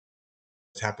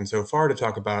happened so far to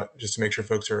talk about, just to make sure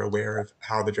folks are aware of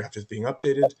how the draft is being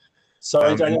updated.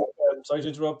 Sorry, Daniel, sorry to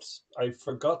interrupt. I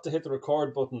forgot to hit the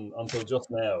record button until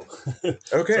just now.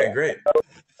 Okay, great.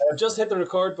 I've just hit the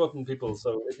record button, people.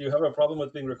 So if you have a problem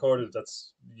with being recorded,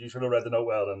 you should have read the note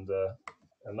well and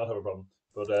not have a problem.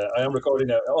 But I am recording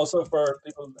now. Also, for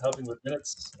people helping with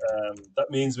minutes, that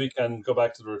means we can go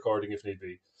back to the recording if need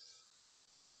be.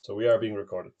 So we are being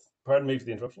recorded. Pardon me for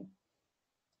the interruption.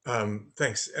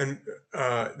 Thanks. And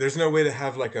there's no way to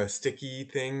have like a sticky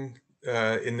thing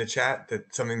in the chat,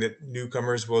 that something that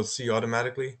newcomers will see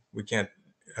automatically? We can't,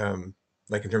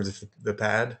 like in terms of the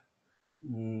pad?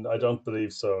 I don't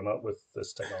believe so, not with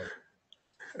this technology.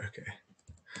 Okay.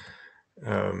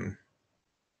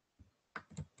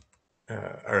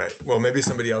 All right. Well, maybe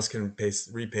somebody else can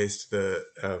repaste the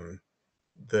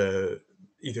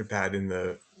Etherpad in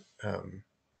the,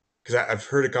 because I've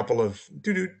heard a couple of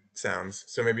doo-doo sounds.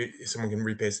 So maybe someone can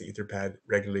repaste the Etherpad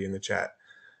regularly in the chat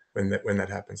when that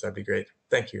happens. That'd be great.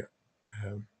 Thank you.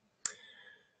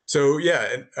 So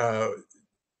yeah,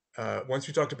 once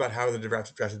we talked about how the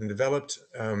draft has been developed,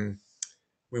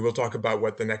 we will talk about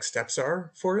what the next steps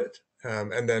are for it.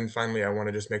 And then finally, I want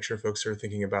to just make sure folks are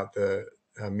thinking about the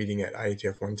meeting at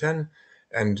IETF 110,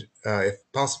 and if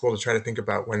possible, to try to think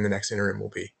about when the next interim will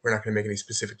be. We're not going to make any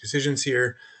specific decisions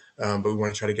here, but we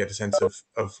want to try to get a sense of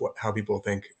how people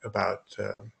think about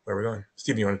where we're going.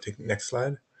 Steve, you want to take the next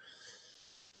slide?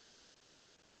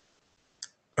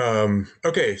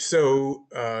 Okay, so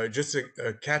just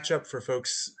a catch up for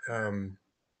folks.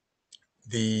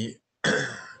 The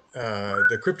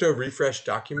crypto refresh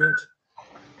document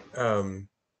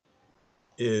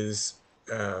was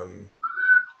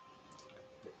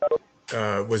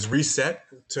reset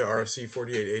to RFC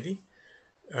 4880.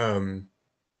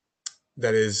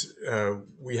 That is,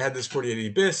 we had this 4880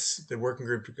 BIS. The working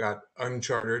group got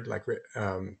unchartered,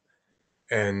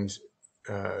 and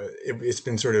it's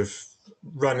been sort of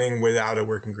running without a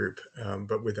working group,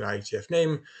 but with an IETF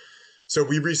name. So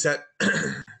we reset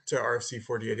to RFC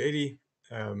 4880,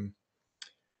 and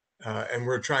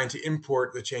we're trying to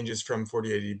import the changes from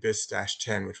 4880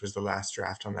 BIS-10, which was the last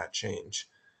draft on that change,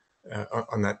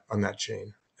 on that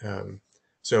chain.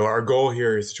 So our goal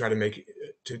here is to try to make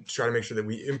sure that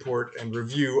we import and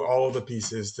review all of the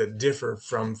pieces that differ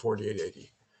from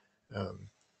 4880.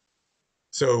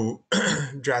 So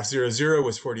draft 00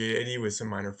 was 4880 with some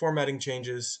minor formatting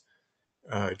changes.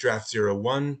 Draft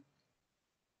 01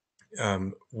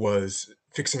 was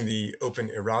fixing the open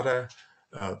errata,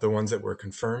 the ones that were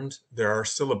confirmed. There are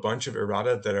still a bunch of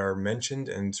errata that are mentioned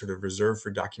and sort of reserved for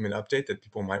document update that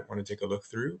people might want to take a look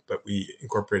through, but we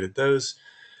incorporated those,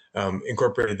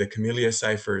 incorporated the Camellia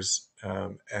ciphers,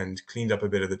 and cleaned up a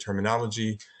bit of the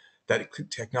terminology. That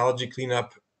technology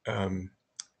cleanup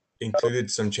included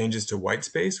some changes to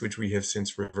whitespace, which we have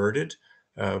since reverted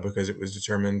because it was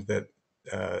determined that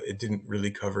it didn't really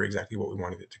cover exactly what we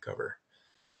wanted it to cover.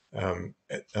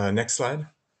 Next slide.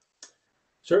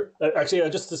 Sure. Actually,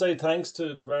 just to say thanks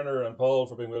to Werner and Paul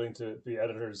for being willing to be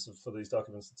editors for these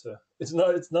documents. It's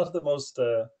not the most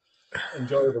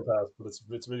enjoyable task, but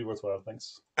it's really worthwhile.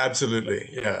 Thanks. Absolutely,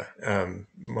 yeah.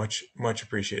 Much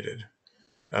appreciated.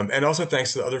 And also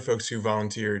thanks to the other folks who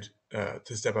volunteered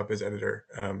to step up as editor.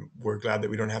 We're glad that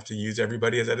we don't have to use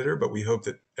everybody as editor, but we hope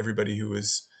that everybody who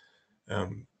is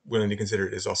willing to consider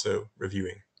it is also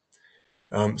reviewing.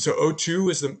 So 02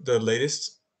 is the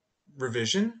latest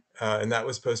revision, and that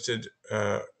was posted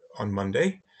on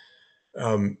Monday.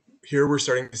 Here we're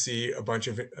starting to see a bunch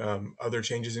of other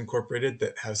changes incorporated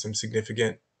that have some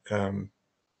significant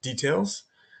details.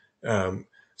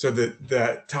 So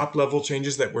the top level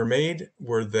changes that were made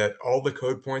were that all the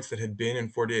code points that had been in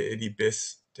 4880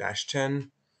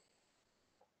 BIS-10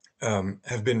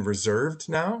 have been reserved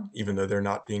now, even though they're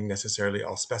not being necessarily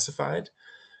all specified.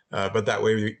 But that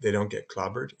way they don't get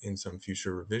clobbered in some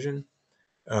future revision.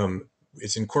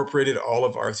 It's incorporated all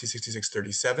of RFC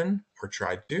 6637, or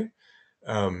tried to,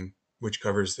 which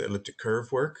covers the elliptic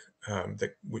curve work,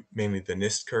 mainly the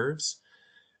NIST curves.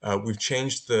 We've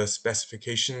changed the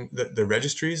specification, the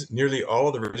registries. Nearly all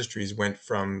of the registries went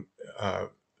from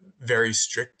very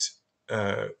strict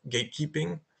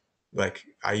gatekeeping, like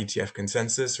IETF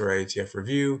consensus or IETF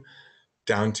review,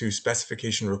 down to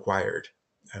specification required.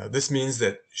 This means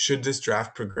that should this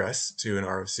draft progress to an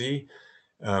RFC,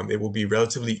 it will be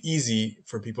relatively easy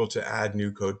for people to add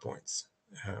new code points.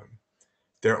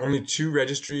 There are only 2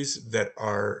 registries that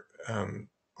are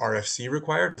RFC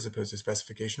required as opposed to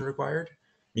specification required,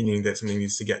 meaning that something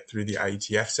needs to get through the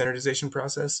IETF standardization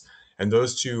process. And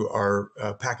those 2 are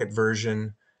packet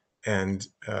version and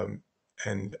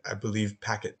I believe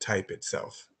packet type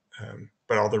itself.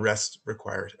 but all the rest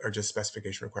required are just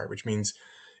specification required, which means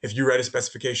if you write a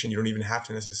specification, you don't even have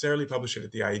to necessarily publish it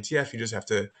at the IETF. You just have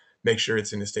to make sure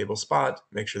it's in a stable spot,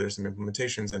 make sure there's some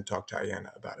implementations, and talk to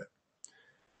IANA about it.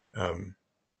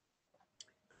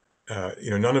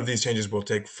 None of these changes will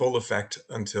take full effect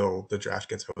until the draft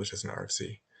gets published as an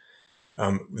RFC.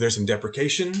 There's some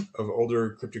deprecation of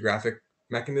older cryptographic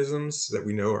mechanisms that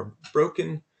we know are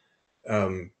broken.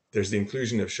 There's the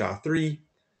inclusion of SHA-3.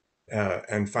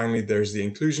 And finally, there's the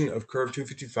inclusion of curve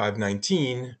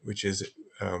 25519, which is,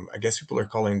 I guess people are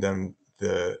calling them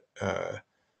the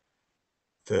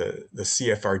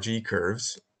CFRG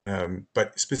curves.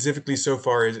 But specifically so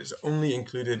far, it is only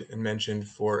included and mentioned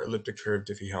for elliptic curve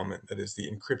Diffie-Hellman. That is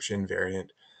the encryption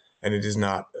variant, and it is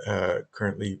not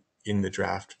currently in the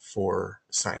draft for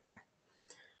signing.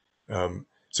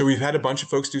 So we've had a bunch of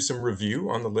folks do some review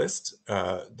on the list.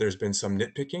 There's been some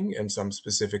nitpicking and some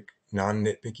specific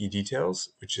non-nitpicky details,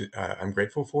 which I'm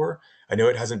grateful for. I know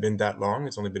it hasn't been that long.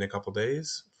 It's only been a couple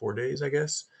days, 4 days, I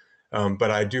guess.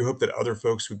 But I do hope that other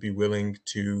folks would be willing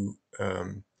to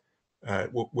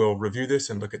will review this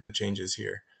and look at the changes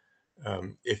here.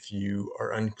 If you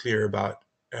are unclear about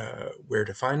where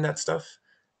to find that stuff,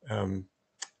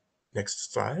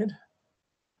 next slide.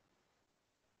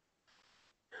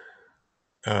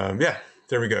 Yeah,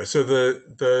 there we go. So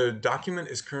the document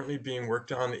is currently being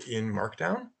worked on in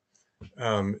Markdown.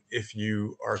 If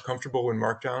you are comfortable in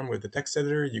Markdown with the text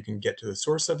editor, you can get to the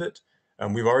source of it.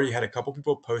 We've already had a couple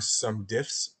people post some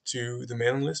diffs to the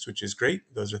mailing list, which is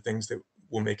great. Those are things that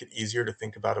will make it easier to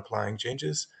think about applying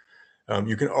changes.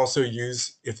 You can also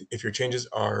use, if your changes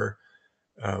are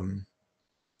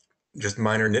just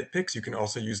minor nitpicks, you can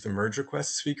also use the merge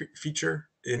requests feature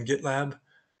in GitLab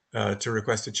to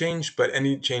request a change, but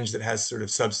any change that has sort of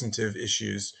substantive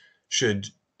issues should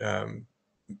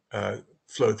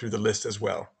flow through the list as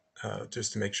well,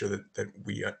 just to make sure that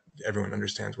everyone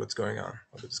understands what's going on,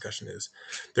 what the discussion is.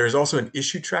 There is also an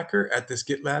issue tracker at this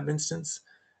GitLab instance,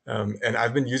 and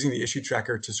I've been using the issue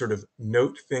tracker to sort of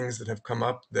note things that have come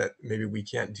up that maybe we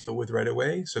can't deal with right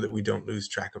away so that we don't lose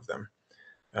track of them.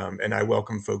 And I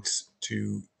welcome folks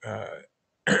to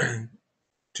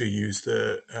use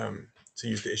the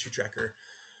issue tracker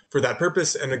for that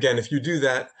purpose. And again, if you do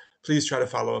that, please try to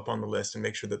follow up on the list and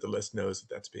make sure that the list knows that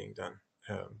that's being done,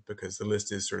 because the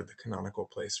list is sort of the canonical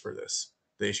place for this.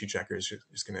 The issue tracker is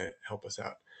just going to help us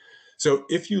out. So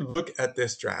if you look at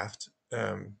this draft,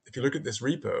 if you look at this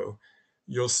repo,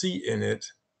 you'll see in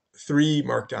it 3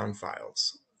 markdown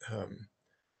files.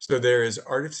 So there is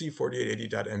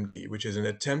RFC4880.md, which is an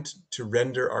attempt to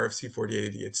render RFC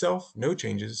 4880 itself, no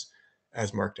changes,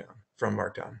 as Markdown, from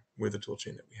Markdown with the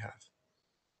toolchain that we have.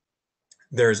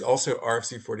 There is also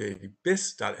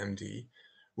RFC4880bis.md,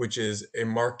 which is a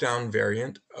Markdown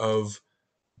variant of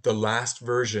the last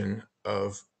version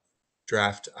of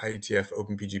draft IETF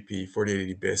OpenPGP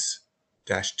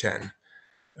 4880bis-10.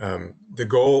 The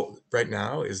goal right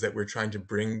now is that we're trying to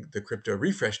bring the crypto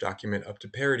refresh document up to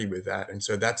parity with that. And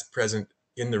so that's present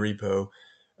in the repo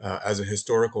as a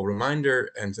historical reminder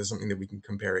and as something that we can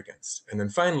compare against. And then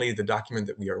finally, the document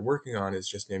that we are working on is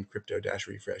just named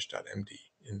crypto-refresh.md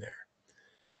in there.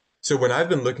 So when I've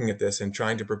been looking at this and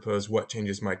trying to propose what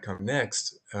changes might come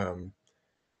next,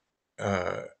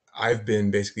 I've been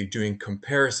basically doing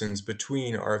comparisons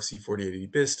between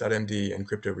RFC4880bis.md and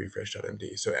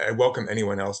crypto-refresh.md. So I welcome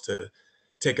anyone else to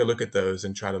take a look at those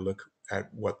and try to look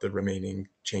at what the remaining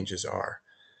changes are.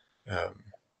 Hope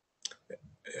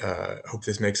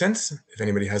this makes sense. If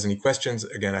anybody has any questions,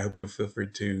 again, I hope you'll feel free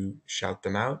to shout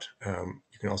them out.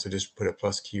 You can also just put a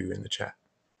 +Q in the chat.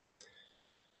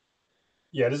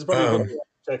 Yeah, this is probably a good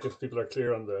check if people are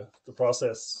clear on the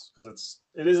process.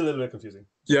 It is a little bit confusing.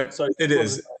 Yeah, sorry, it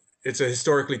is. It's a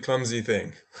historically clumsy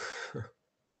thing.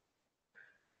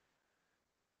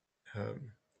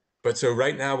 But so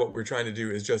right now what we're trying to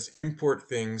do is just import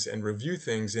things and review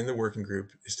things in the working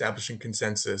group, establishing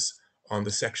consensus on the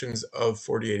sections of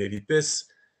 4880 bis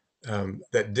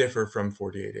that differ from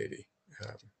 4880.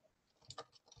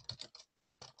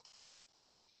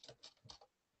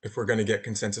 If we're going to get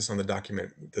consensus on the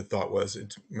document, the thought was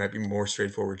it might be more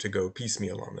straightforward to go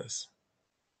piecemeal on this.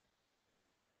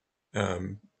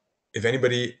 If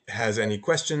anybody has any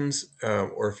questions,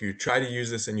 or if you try to use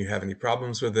this and you have any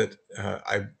problems with it,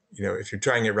 if you're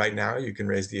trying it right now, you can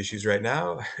raise the issues right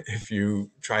now. If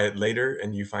you try it later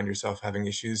and you find yourself having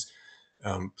issues,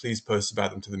 please post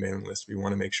about them to the mailing list. We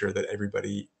want to make sure that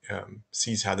everybody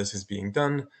sees how this is being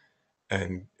done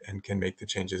and can make the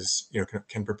changes,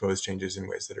 can propose changes in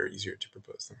ways that are easier to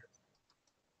propose them.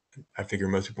 I figure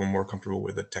most people are more comfortable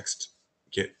with the text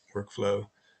Git workflow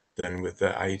than with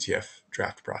the IETF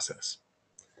draft process.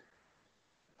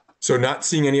 So not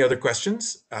seeing any other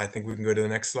questions, I think we can go to the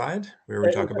next slide where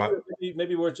we talk about.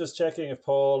 Maybe we're just checking if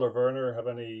Paul or Werner have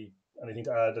anything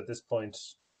to add at this point in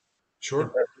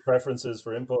Sure. preferences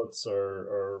for inputs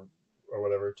or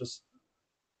whatever. Just,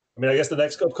 I mean, I guess the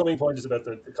next upcoming point is about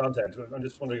the content. I'm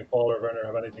just wondering if Paul or Werner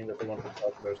have anything that they want to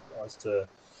talk about as to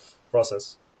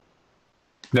process.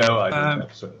 No, I don't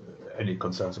have any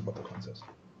concerns about the concepts.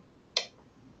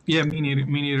 Yeah, me neither.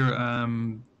 Me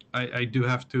neither. I do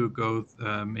have to go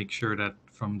make sure that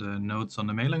from the notes on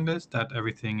the mailing list that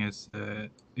everything is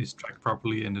tracked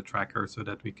properly in the tracker, so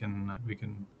that we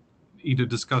can either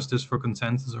discuss this for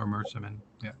consensus or merge them in.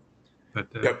 Yeah,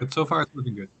 but so far it's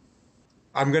looking good.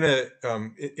 I'm gonna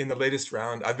in the latest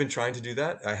round, I've been trying to do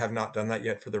that. I have not done that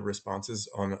yet for the responses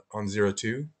on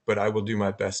 02, but I will do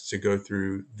my best to go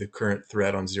through the current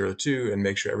thread on 02 and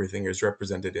make sure everything is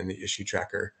represented in the issue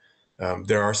tracker.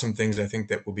 There are some things I think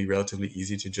that will be relatively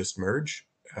easy to just merge.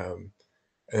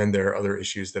 And there are other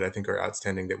issues that I think are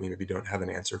outstanding that we maybe don't have an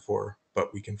answer for,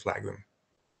 but we can flag them.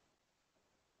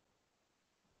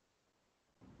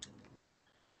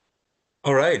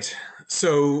 All right,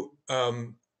 so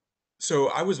so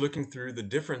I was looking through the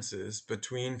differences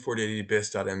between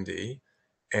 4880bis.md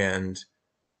and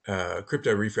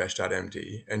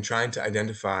cryptorefresh.md and trying to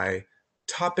identify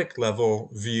topic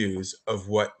level views of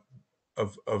what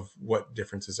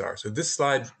differences are. So this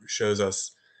slide shows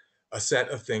us a set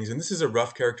of things, and this is a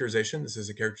rough characterization. This is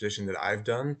a characterization that I've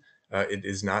done. It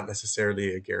is not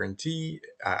necessarily a guarantee.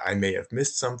 I may have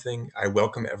missed something. I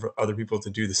welcome other people to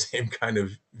do the same kind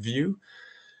of view.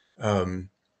 But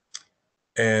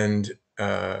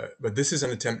this is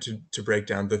an attempt to break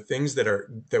down the things that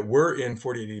were in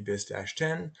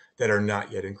 4880bis-10 that are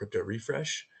not yet in Crypto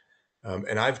Refresh.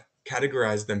 And I've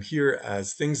categorized them here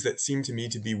as things that seem to me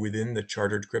to be within the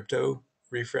chartered crypto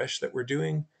refresh that we're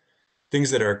doing, things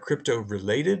that are crypto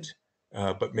related,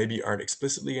 but maybe aren't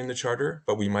explicitly in the charter,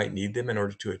 but we might need them in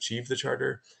order to achieve the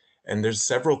charter. And there's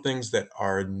several things that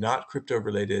are not crypto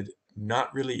related,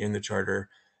 not really in the charter,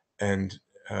 and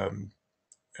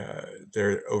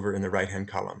they're over in the right-hand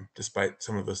column. Despite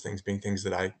some of those things being things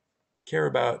that I care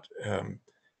about,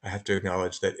 I have to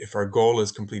acknowledge that if our goal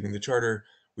is completing the charter,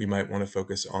 we might want to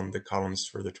focus on the columns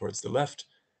further towards the left,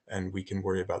 and we can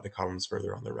worry about the columns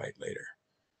further on the right later.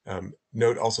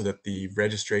 Note also that the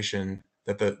registration,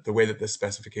 that the way that the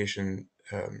specification,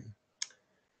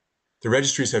 the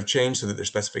registries have changed so that there's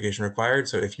specification required.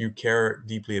 So if you care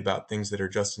deeply about things that are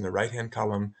just in the right-hand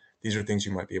column, these are things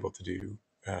you might be able to do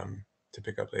to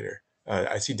pick up later.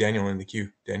 I see Daniel in the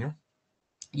queue. Daniel?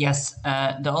 Yes,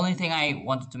 the only thing I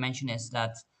wanted to mention is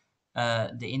that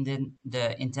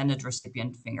the intended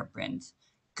recipient fingerprint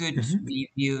could be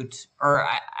viewed, or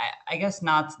I guess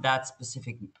not that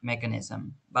specific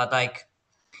mechanism, but like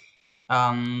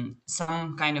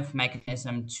some kind of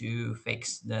mechanism to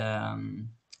fix the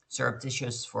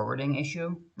surreptitious forwarding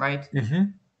issue, right?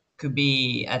 Could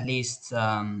be at least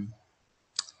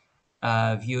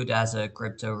viewed as a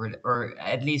crypto or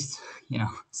at least,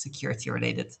 security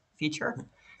related feature.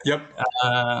 Yep.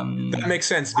 That makes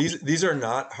sense. These are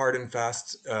not hard and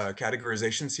fast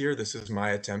categorizations here. This is my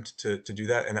attempt to do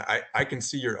that, and I can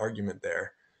see your argument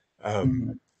there.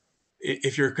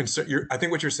 If you're concerned, I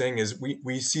think what you're saying is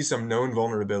we see some known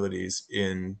vulnerabilities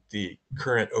in the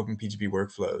current OpenPGP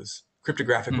workflows,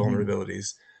 cryptographic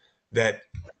vulnerabilities that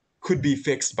could be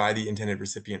fixed by the intended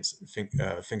recipient's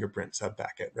fingerprint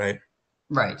subpacket, right?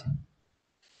 Right.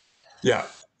 Yeah.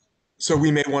 So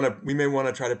we may want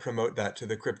to try to promote that to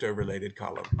the crypto related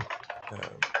column.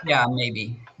 Yeah,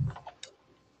 maybe.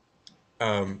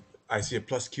 I see a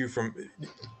plus Q from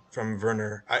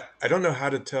Werner. I don't know how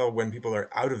to tell when people are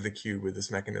out of the queue with this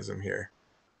mechanism here.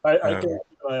 I can keep an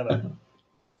eye on it.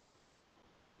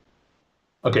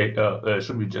 Okay,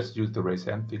 should we just use the raise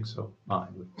hand thing? So,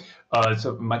 anyway.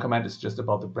 So my comment is just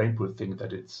about the brain pool thing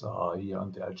that it's here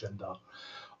on the agenda.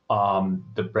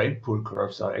 The brain pool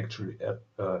curves are actually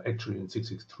in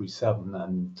 6637,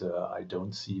 and I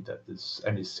don't see that there's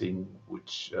anything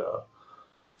which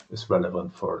is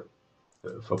relevant for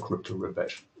crypto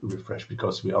refresh,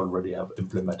 because we already have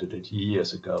implemented it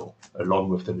years ago along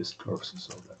with the list curves,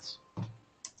 so that's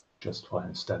just fine,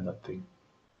 a standard thing.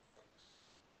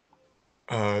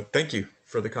 Thank you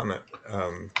for the comment.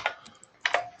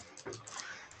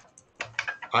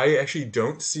 I actually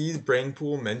don't see brain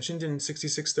pool mentioned in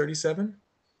 6637.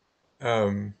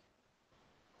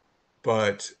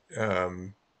 But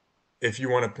if you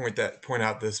want to point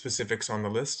out the specifics on the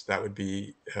list, that would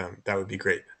be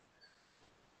great.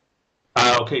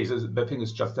 Okay, so the thing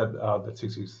is just that that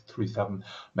 6637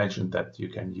 mentioned that you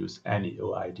can use any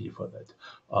OID for that.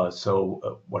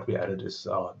 What we added is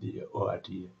the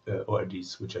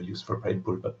OIDs which are used for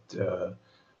Brainpool, but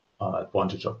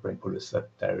advantage of Brainpool is that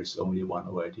there is only one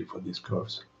OID for these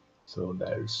curves. So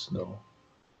there's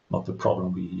not the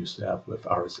problem we used to have with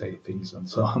RSA things and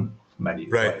so on, many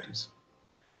OIDs.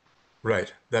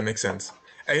 Right, that makes sense.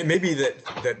 And it may be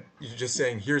that you're just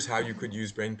saying, here's how you could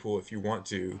use Brainpool if you want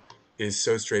to, is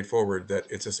so straightforward that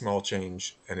it's a small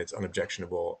change and it's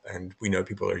unobjectionable, and we know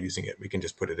people are using it. We can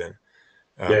just put it in.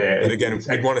 But again,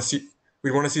 we'd want to see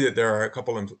that there are a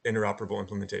couple interoperable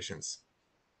implementations,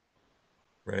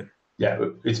 right? Yeah,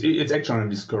 it's actually on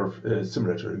this curve,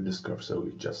 similar to this curve. So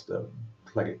we just it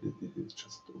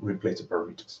just replace the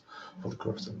parameters for the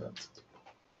curves and that's it.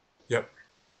 Yep,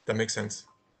 that makes sense.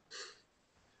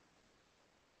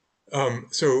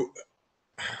 So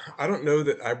I don't know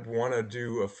that I want to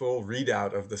do a full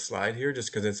readout of the slide here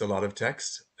just because it's a lot of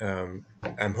text. I'm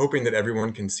hoping that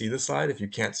everyone can see the slide. If you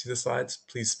can't see the slides,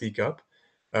 please speak up.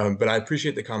 But I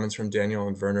appreciate the comments from Daniel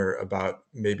and Werner about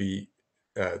maybe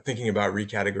thinking about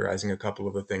recategorizing a couple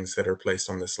of the things that are placed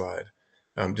on the slide.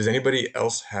 Does anybody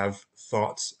else have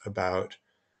thoughts about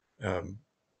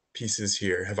pieces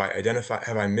here? Have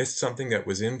I missed something that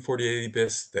was in 4880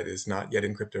 BIS that is not yet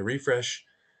in crypto refresh,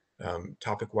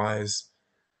 topic-wise?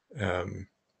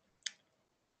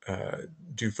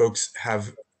 Do folks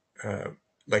have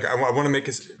I want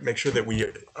to make sure that we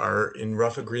are in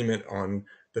rough agreement on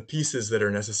the pieces that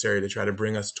are necessary to try to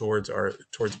bring us towards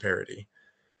parity.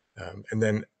 And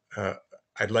then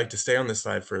I'd like to stay on this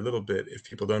slide for a little bit if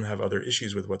people don't have other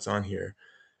issues with what's on here,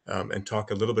 and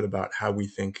talk a little bit about how we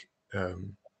think,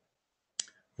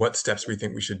 what steps we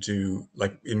think we should do,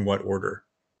 like in what order,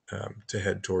 to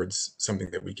head towards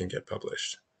something that we can get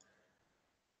published.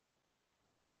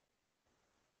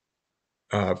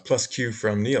 Plus Q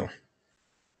from Neil.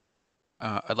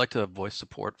 I'd like to voice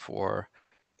support for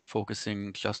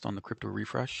focusing just on the crypto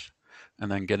refresh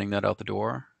and then getting that out the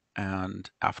door,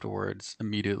 and afterwards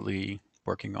immediately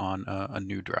working on a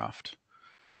new draft.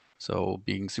 So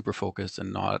being super focused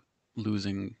and not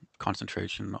losing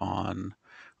concentration on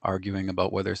arguing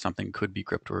about whether something could be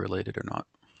crypto related or not.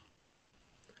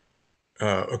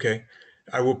 Okay.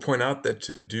 I will point out that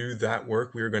to do that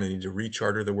work, we are going to need to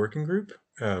recharter the working group.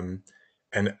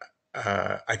 And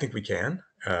I think we can.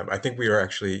 I think we are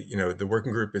actually, the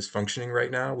working group is functioning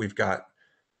right now. We've got,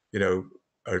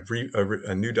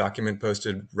 a new document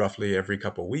posted roughly every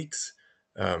couple weeks.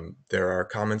 There are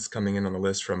comments coming in on the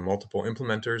list from multiple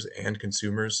implementers and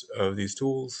consumers of these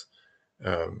tools.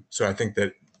 So I think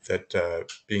that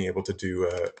being able to do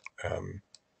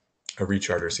a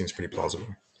recharter seems pretty plausible.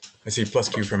 I see plus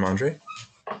Q from Andre.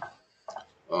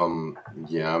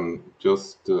 Yeah, I'm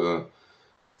just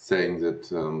saying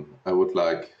that I would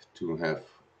like to have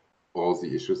all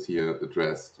the issues here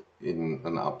addressed in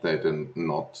an update and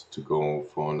not to go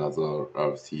for another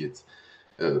RFC. It's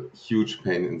a huge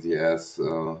pain in the ass,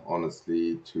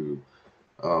 honestly, to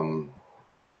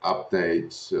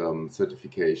update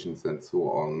certifications and so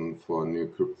on for a new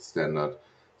crypto standard.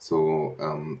 So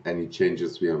any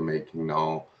changes we are making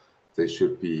now, they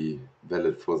should be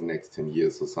valid for the next 10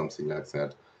 years or something like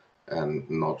that, and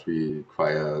not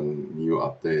require a new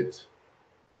update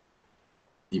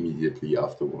immediately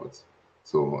afterwards.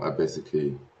 So I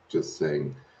basically just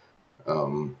saying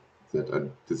that I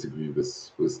disagree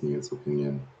with Neil's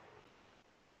opinion.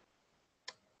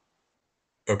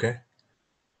 Okay.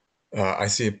 I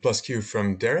see a plus Q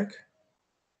from Derek.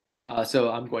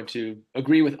 So I'm going to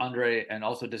agree with Andre and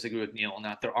also disagree with Neil on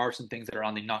that there are some things that are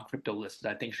on the non-crypto list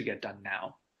that I think should get done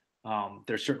now.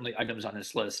 There's certainly items on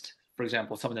this list. For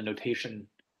example, some of the notation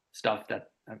stuff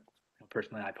that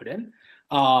personally I put in.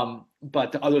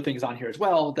 But the other things on here as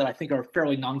well that I think are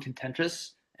fairly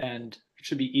non-contentious and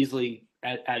should be easily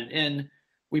added in.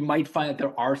 We might find that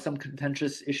there are some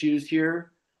contentious issues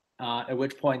here, at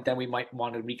which point then we might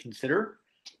want to reconsider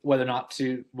whether or not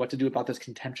what to do about those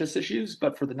contentious issues.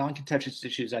 But for the non-contentious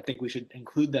issues, I think we should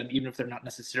include them even if they're not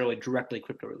necessarily directly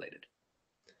crypto related.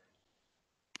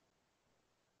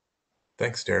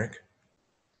 Thanks, Derek.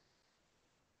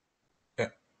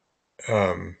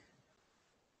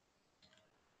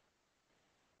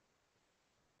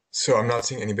 So I'm not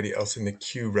seeing anybody else in the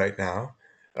queue right now.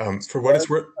 For what it's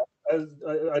worth,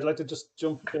 I'd like to just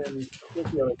jump in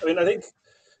quickly on it. I mean, I think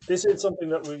this is something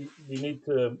that we need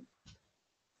to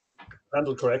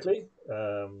handle correctly,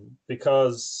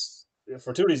 because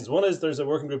for two reasons. One is there's a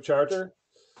working group charter,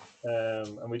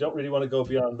 and we don't really want to go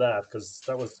beyond that because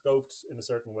that was scoped in a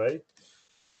certain way.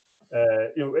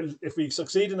 If we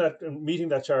succeed in meeting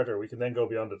that charter, we can then go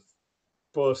beyond it.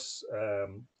 but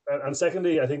and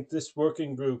secondly, I think this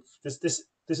working group, this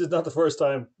is not the first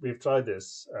time we've tried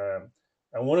this,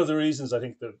 and one of the reasons I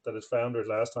think that it foundered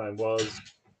last time was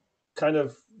kind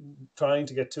of trying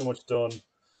to get too much done,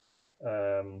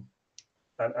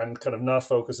 and kind of not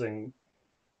focusing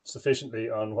sufficiently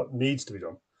on what needs to be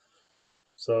done.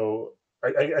 So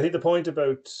I think the point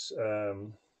about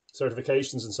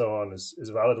certifications and so on is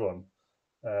a valid one.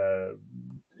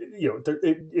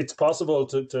 It's possible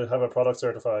to have a product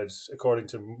certified according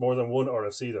to more than one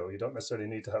RFC, though. You don't necessarily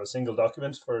need to have a single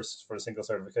document for a single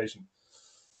certification.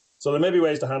 So there may be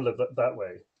ways to handle it that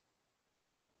way.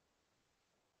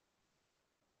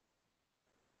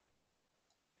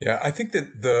 Yeah, I think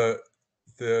that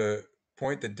the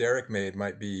point that Derek made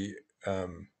might be a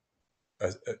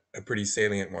pretty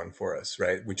salient one for us,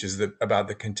 right? Which is about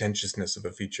the contentiousness of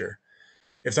a feature.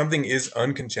 If something is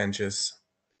uncontentious,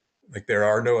 like there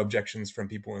are no objections from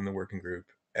people in the working group,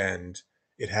 and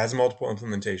it has multiple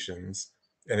implementations,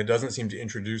 and it doesn't seem to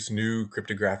introduce new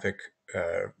cryptographic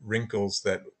wrinkles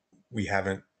that we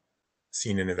haven't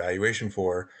seen an evaluation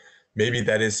for, maybe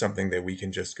that is something that we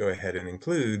can just go ahead and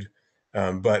include.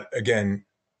 But again,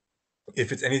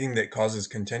 if it's anything that causes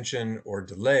contention or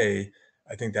delay,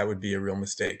 I think that would be a real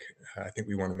mistake. I think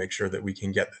we want to make sure that we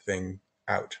can get the thing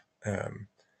out.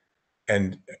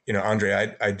 And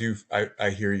Andre, I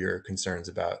hear your concerns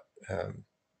about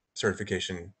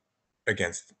certification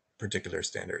against particular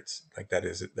standards. Like that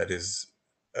is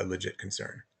a legit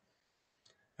concern.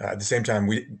 At the same time,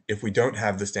 if we don't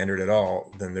have the standard at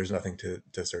all, then there's nothing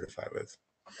to certify with.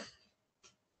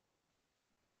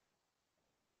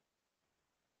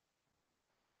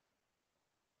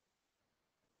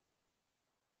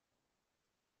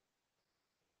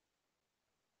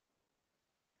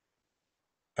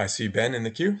 I see Ben in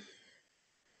the queue.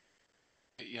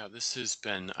 Yeah, this is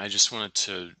Ben. I just wanted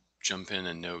to jump in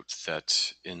and note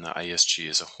that in the ISG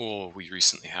as a whole, we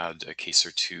recently had a case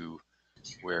or two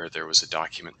where there was a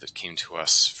document that came to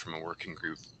us from a working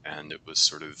group, and it was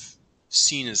sort of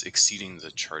seen as exceeding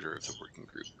the charter of the working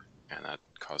group, and that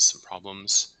caused some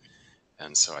problems.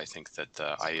 And so I think that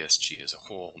the ISG as a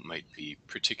whole might be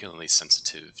particularly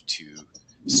sensitive to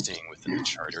staying within the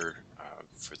charter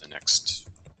for the next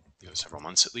several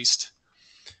months at least.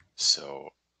 So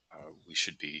we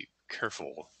should be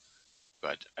careful,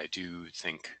 but I do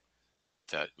think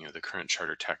that the current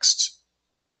charter text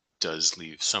does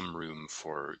leave some room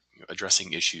for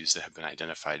addressing issues that have been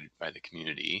identified by the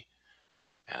community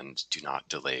and do not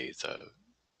delay the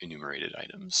enumerated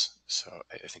items. So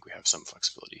I think we have some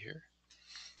flexibility here.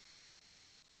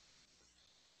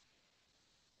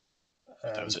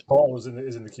 That was it. Paul is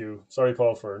in the queue. Sorry,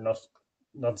 Paul, for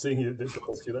not seeing you the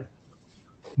queue there.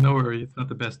 No worries, it's not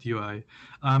the best UI.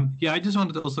 Yeah, I just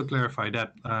wanted to also clarify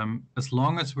that as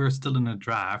long as we're still in a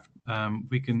draft,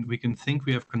 we can think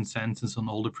we have consensus on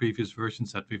all the previous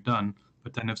versions that we've done.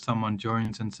 But then if someone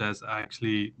joins and says, I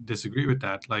actually disagree with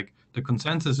that, like the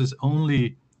consensus is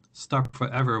only stuck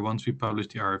forever once we publish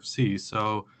the RFC.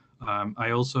 So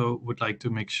I also would like to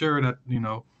make sure that,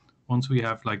 once we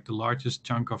have like the largest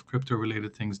chunk of crypto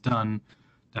related things done,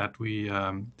 that we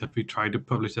try to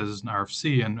publish this as an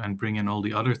RFC and bring in all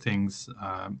the other things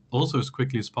also as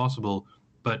quickly as possible,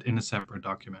 but in a separate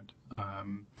document.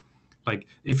 Like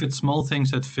if it's small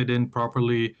things that fit in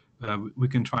properly, we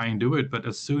can try and do it. But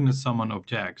as soon as someone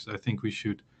objects, I think we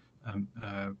should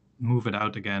move it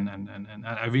out again. And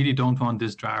I really don't want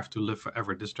this draft to live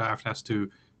forever. This draft has to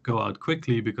go out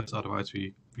quickly because otherwise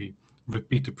we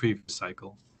repeat the previous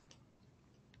cycle.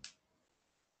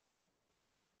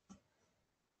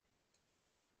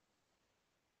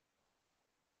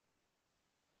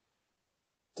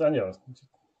 Daniel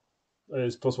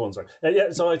is +1, sorry.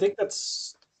 Yeah, so I think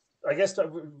that's, I guess that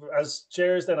as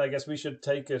chairs, then I guess we should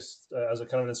take it as a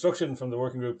kind of instruction from the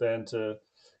working group then to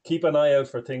keep an eye out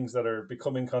for things that are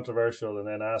becoming controversial, and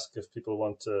then ask if people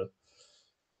want to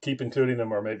keep including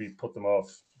them or maybe put them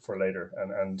off for later.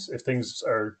 And if things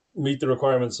meet the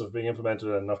requirements of being implemented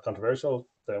and not controversial,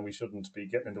 then we shouldn't be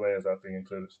getting in the way of that being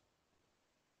included.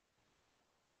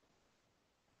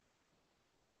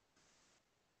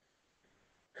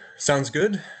 Sounds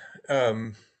good.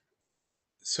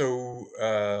 So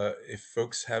if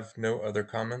folks have no other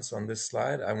comments on this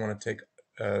slide, I want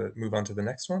to move on to the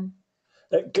next one.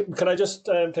 Can I just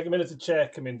take a minute to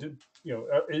check? I mean,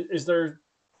 is there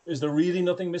really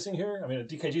nothing missing here? I mean,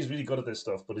 DKG is really good at this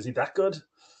stuff, but is he that good?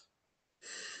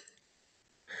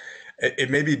 It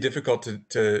may be difficult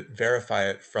to verify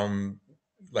it from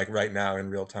like right now in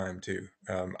real time too.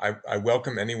 I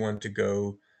welcome anyone to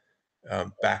go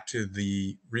back to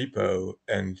the repo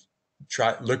and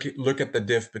look at the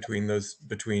diff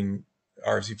between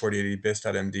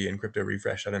rfc4080bis.md and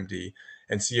cryptorefresh.md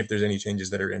and see if there's any changes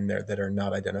that are in there that are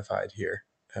not identified here.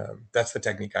 That's the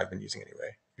technique I've been using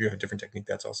anyway. If you have a different technique,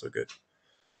 that's also good.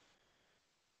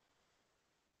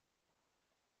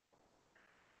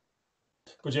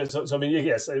 But yeah, so I mean,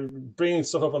 yes, bringing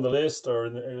stuff up on the list or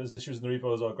issues in the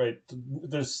repo is all great.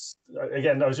 There's,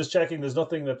 again, I was just checking. There's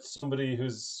nothing that somebody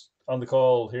who's on the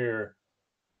call here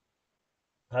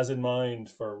has in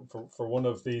mind for one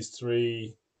of these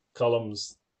three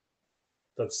columns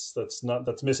that's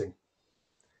missing.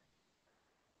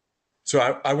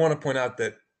 So I want to point out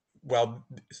that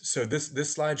so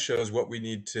this slide shows what we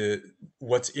need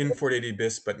what's in 4080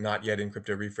 bis but not yet in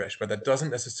crypto refresh, but that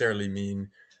doesn't necessarily mean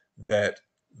that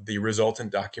the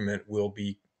resultant document will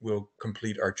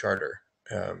complete our charter.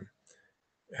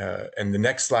 And the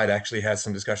next slide actually has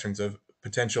some discussions of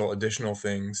potential additional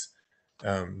things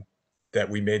that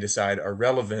we may decide are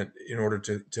relevant in order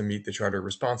to meet the charter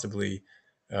responsibly.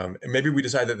 And maybe we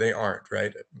decide that they aren't,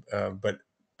 right?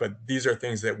 But these are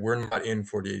things that were not in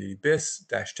 4080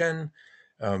 bis-10.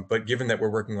 But given that we're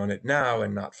working on it now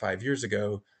and not 5 years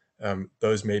ago,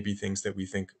 those may be things that we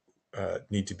think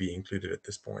need to be included at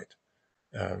this point.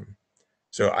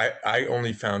 So I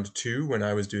only found 2 when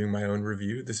I was doing my own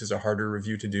review. This is a harder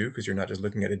review to do because you're not just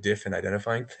looking at a diff and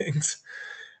identifying things.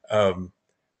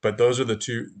 But those are the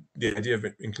 2, the idea of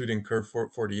including curve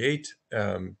 48,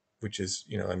 which is,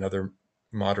 another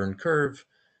modern curve,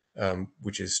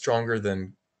 which is stronger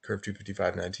than curve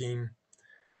 255.19,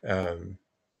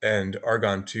 and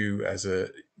Argon 2 as a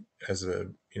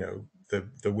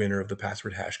the winner of the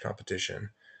password hash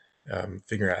competition.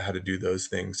 Figuring out how to do those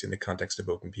things in the context of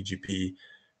OpenPGP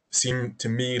seem to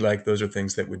me like those are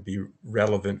things that would be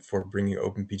relevant for bringing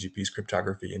OpenPGP's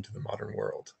cryptography into the modern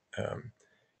world.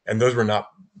 And those were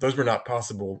not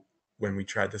possible when we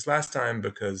tried this last time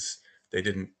because they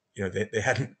didn't, they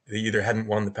either hadn't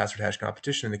won the password hash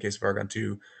competition in the case of Argon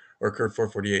 2, or curve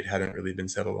 448 hadn't really been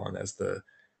settled on as the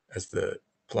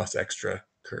plus extra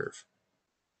curve.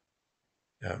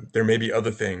 There may be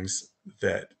other things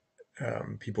that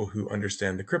people who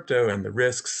understand the crypto and the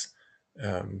risks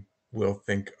will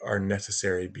think are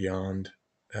necessary beyond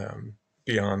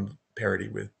parity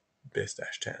with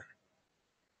bis-10.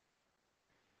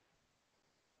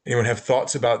 Anyone have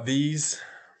thoughts about these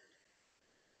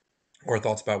or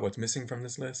thoughts about what's missing from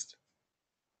this list?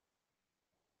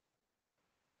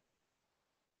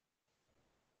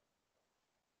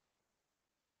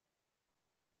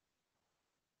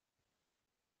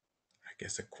 I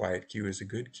guess a quiet queue is a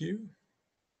good queue.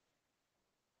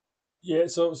 Yeah,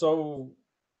 so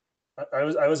I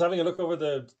was having a look over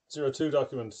the 02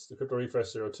 document, the crypto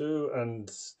refresh 02,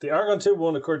 and the Argon 2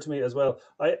 one occurred to me as well.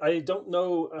 I don't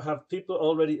know, have people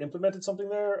already implemented something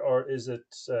there, or is it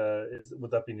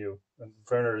would that be new? And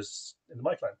Werner is in the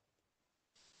mic line.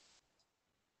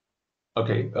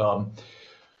 Okay.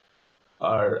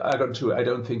 Argon 2, I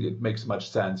don't think it makes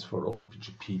much sense for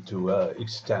OpenPGP to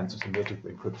extend the symmetric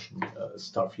encryption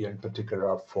stuff here, in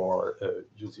particular for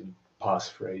using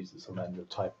passphrases or manual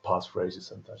type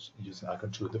passphrases and such using Argon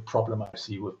 2. The problem I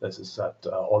see with this is that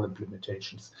all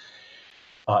implementations,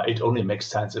 it only makes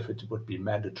sense if it would be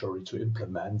mandatory to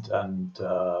implement and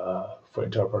for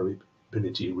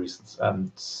interoperability reasons.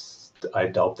 And I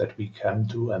doubt that we can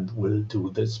do and will do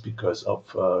this because of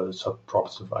some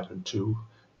problems with Argon 2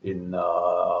 in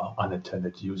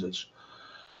unintended usage.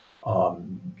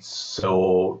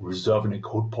 So reserving a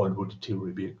code point would in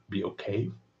theory be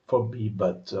okay for me,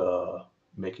 but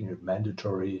making it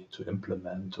mandatory to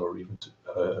implement or even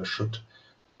to, should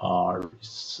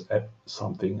is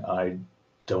something I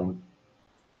don't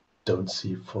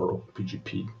see for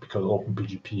OpenPGP, because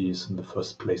OpenPGP is in the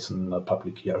first place in a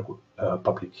public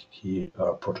key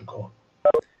protocol.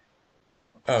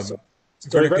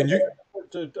 Sorry, can you?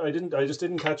 I just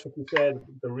didn't catch what you said.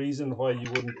 The reason why you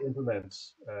wouldn't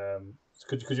implement.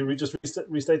 Could you just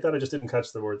restate that? I just didn't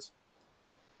catch the words.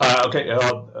 Okay.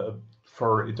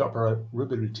 For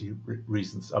interoperability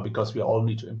reasons, because we all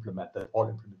need to implement that. All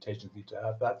implementations need to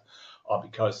have that,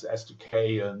 because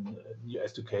SDK and new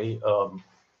SDK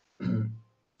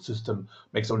system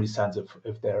makes only sense if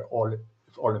all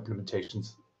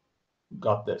implementations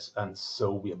got this, and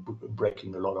so we are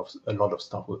breaking a lot of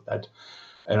stuff with that.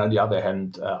 And on the other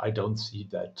hand, I don't see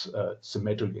that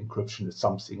symmetric encryption is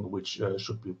something which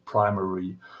should be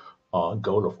primary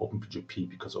goal of OpenPGP,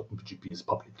 because OpenPGP is a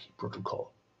public key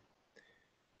protocol.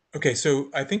 Okay, so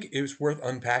I think it was worth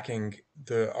unpacking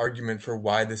the argument for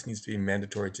why this needs to be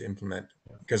mandatory to implement,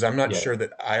 because I'm not sure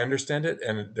that I understand it,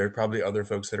 and there are probably other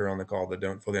folks that are on the call that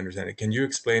don't fully understand it. Can you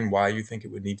explain why you think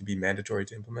it would need to be mandatory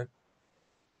to implement?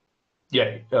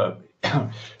 Yeah.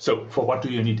 So for what do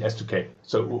you need S2K?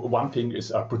 So one thing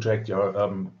is protect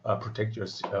your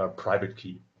private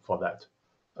key for that.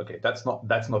 Okay, that's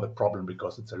not a problem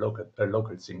because it's a local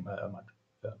thing.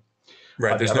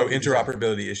 Right. There's the no other thing is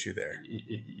interoperability issue there.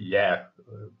 Yeah,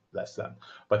 less than.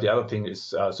 But the other thing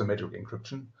is symmetric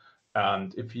encryption.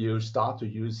 And if you start to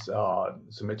use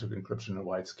symmetric encryption on a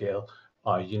wide scale,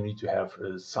 you need to have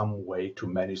some way to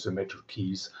manage symmetric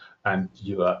keys, and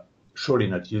you are surely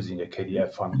not using a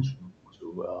KDF function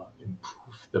to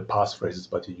improve the passphrases,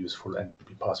 but you use full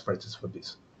entropy passphrases for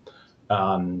this.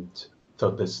 And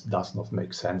so this does not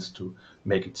make sense to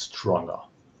make it stronger.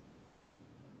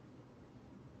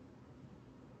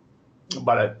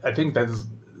 But I think that is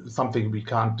something we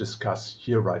can't discuss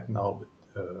here right now.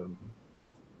 It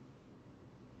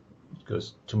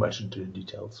goes too much into the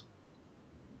details.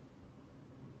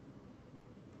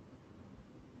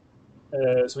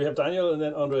 So we have Daniel and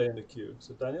then Andre in the queue.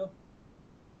 So Daniel?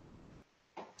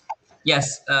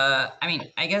 Yes, I mean,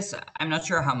 I guess I'm not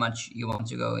sure how much you want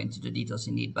to go into the details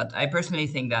indeed, but I personally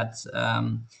think that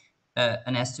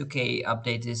an S2K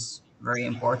update is very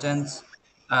important.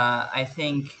 I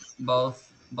think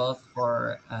both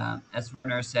for, as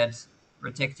Werner said,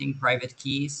 protecting private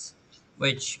keys,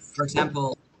 which, for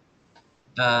example,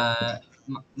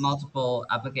 multiple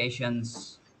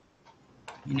applications,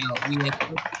 we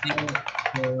expect still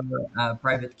for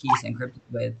private keys encrypted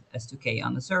with S2K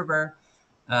on the server.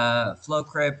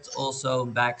 FlowCrypt also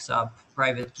backs up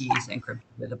private keys encrypted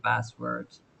with a password.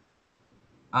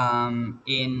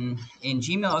 In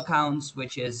Gmail accounts,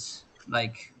 which is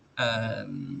like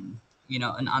an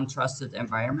untrusted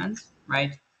environment,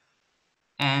 right?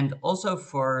 And also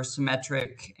for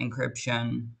symmetric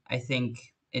encryption, I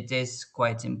think it is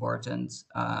quite important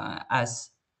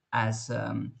as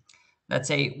let's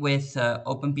say with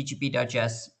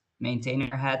OpenPGP.js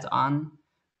maintainer hat on.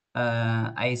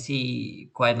 I see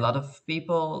quite a lot of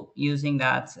people using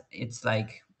that. It's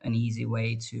like an easy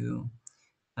way to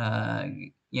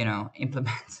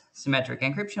implement symmetric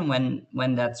encryption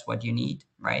when that's what you need,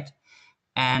 right?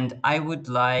 And I would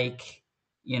like,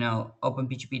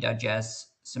 OpenPGP.js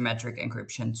symmetric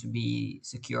encryption to be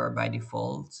secure by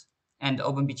default, and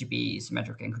OpenPGP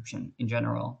symmetric encryption in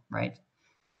general, right?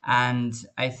 And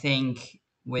I think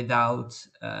without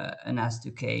an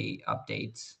S2K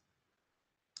update,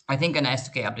 I think an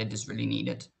S2K update is really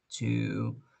needed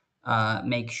to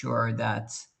make sure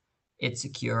that it's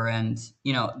secure and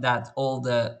that all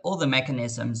the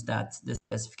mechanisms that the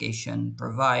specification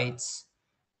provides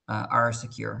are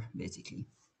secure, basically.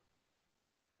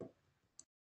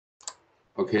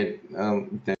 Okay.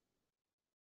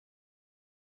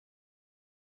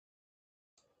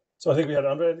 So I think we had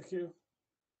Andre in the queue.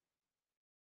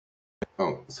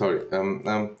 Oh, sorry.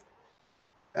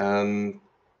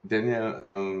 Daniel,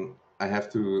 I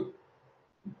have to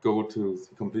go to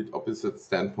the complete opposite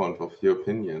standpoint of your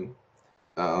opinion.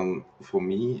 For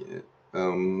me,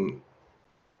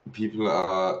 people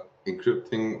are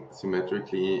encrypting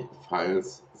symmetrically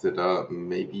files that are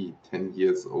maybe 10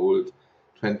 years old,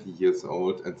 20 years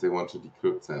old, and they want to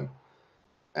decrypt them.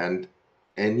 And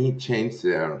any change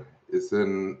there is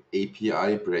an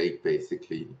API break,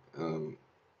 basically,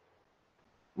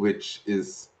 which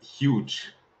is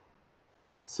huge.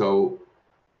 So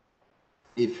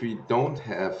if we don't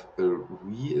have a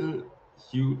real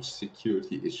huge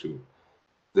security issue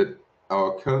that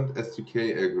our current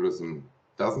S2K algorithm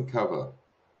doesn't cover,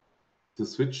 to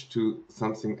switch to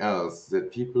something else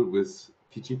that people with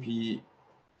PGP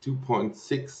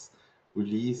 2.6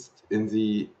 released in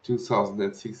the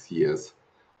 2006 years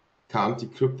can't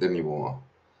decrypt anymore.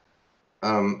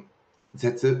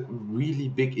 That's a really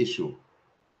big issue.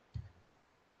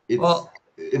 It's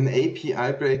an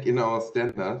API break in our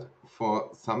standard for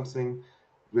something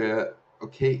where,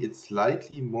 okay, it's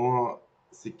slightly more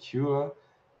secure,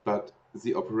 but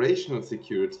the operational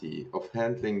security of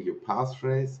handling your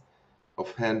passphrase,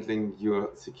 of handling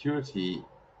your security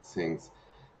things,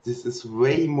 this is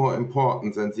way more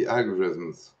important than the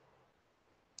algorithms.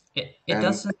 It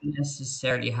doesn't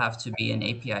necessarily have to be an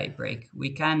API break. We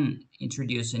can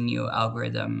introduce a new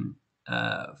algorithm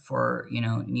for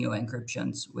new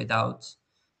encryptions without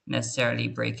necessarily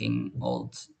breaking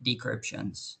old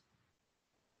decryptions.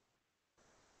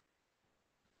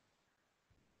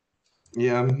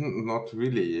 Yeah, not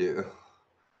really,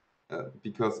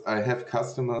 because I have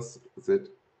customers that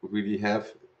really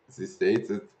have the state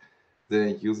that they're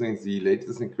using the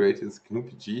latest and greatest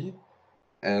GNU-PG,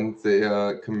 and they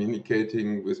are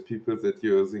communicating with people that are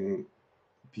using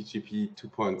PGP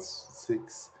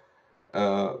 2.6,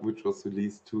 which was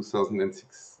released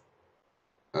 2006.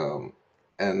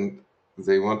 And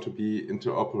they want to be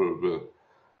interoperable.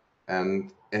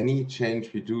 And any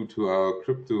change we do to our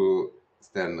crypto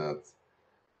standards,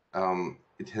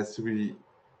 it has to be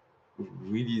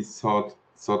really thought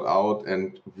out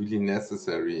and really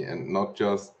necessary, and not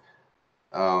just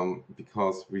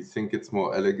because we think it's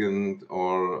more elegant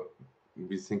or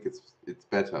we think it's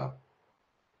better.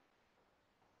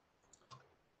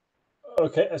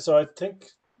 Okay, so I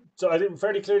think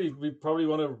fairly clearly we probably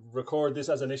want to record this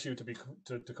as an issue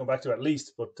to come back to at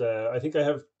least. But I think I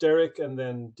have Derek and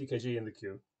then DKG in the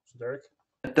queue. So Derek.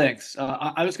 Thanks.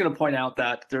 I was going to point out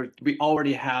that we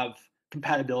already have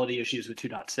compatibility issues with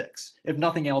 2.6. If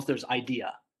nothing else, there's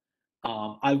IDEA.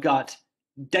 I've got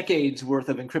decades worth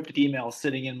of encrypted emails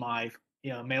sitting in my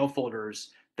mail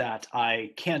folders that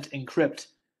I can't encrypt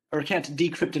or can't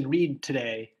decrypt and read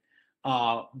today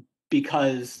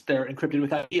because they're encrypted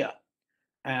with IDEA.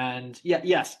 And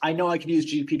yes, I know I can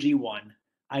use GPG1.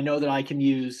 I know that I can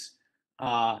use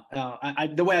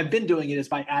the way I've been doing it is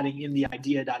by adding in the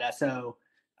idea.so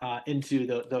into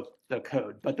the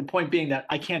code. But the point being that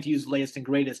I can't use latest and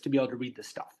greatest to be able to read this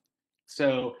stuff.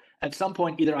 So at some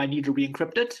point, either I need to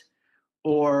re-encrypt it,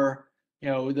 or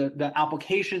the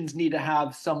applications need to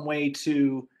have some way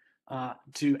to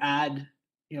add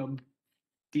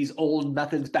these old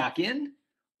methods back in,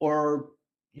 or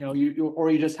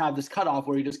you just have this cutoff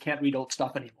where you just can't read old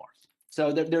stuff anymore.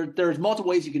 So there's multiple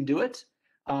ways you can do it,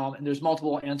 and there's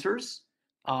multiple answers.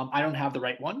 I don't have the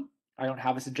right one. I don't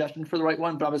have a suggestion for the right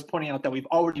one, but I was pointing out that we've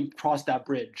already crossed that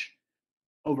bridge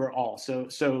overall.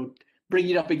 So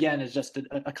bringing it up again is just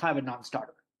a kind of a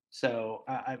non-starter. So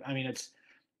I mean, it's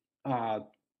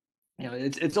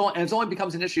only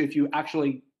becomes an issue if you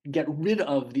actually get rid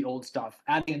of the old stuff.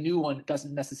 Adding a new one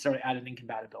doesn't necessarily add an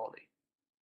incompatibility.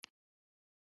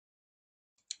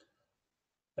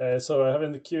 So I have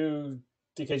in the queue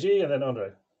DKG and then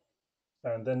Andre,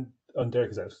 and then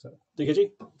Derek is out. So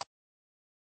DKG.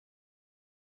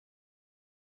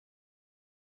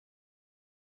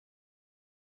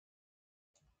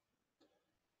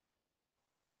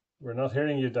 We're not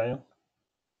hearing you, Daniel.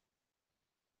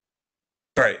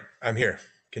 All right, I'm here.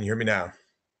 Can you hear me now?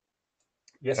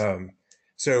 Yes.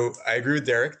 So I agree with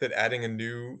Derek that adding a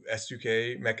new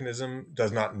S2K mechanism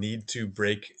does not need to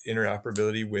break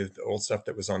interoperability with the old stuff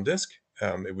that was on disk.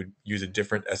 It would use a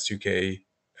different S2K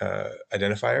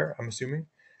identifier, I'm assuming.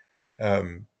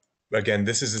 Again,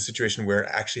 this is a situation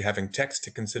where actually having text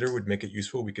to consider would make it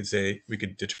useful. We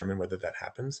could determine whether that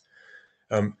happens.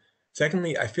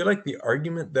 Secondly, I feel like the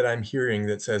argument that I'm hearing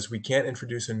that says we can't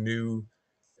introduce a new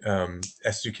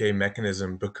S2K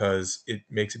mechanism because it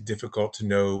makes it difficult to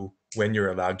know when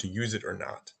you're allowed to use it or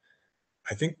not.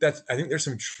 I think there's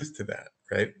some truth to that,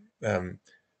 right?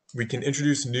 We can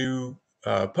introduce new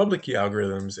public key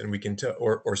algorithms, and we can tell,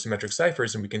 or symmetric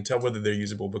ciphers, and we can tell whether they're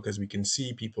usable because we can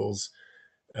see people's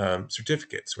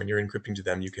certificates. When you're encrypting to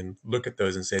them, you can look at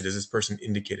those and say, does this person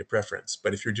indicate a preference?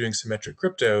 But if you're doing symmetric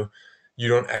crypto, you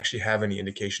don't actually have any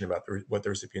indication about what the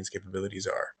recipient's capabilities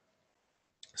are.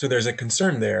 So there's a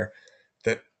concern there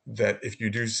that if you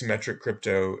do symmetric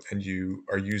crypto and you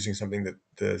are using something that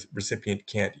the recipient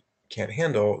can't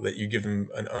handle, that you give them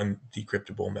an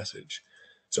undecryptable message.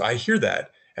 So I hear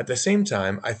that. At the same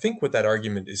time, I think what that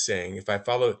argument is saying, if I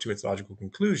follow it to its logical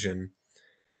conclusion,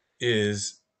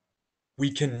 is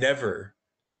we can never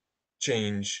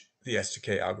change the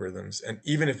S2K algorithms. And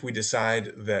even if we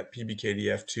decide that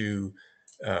PBKDF2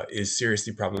 is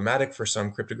seriously problematic for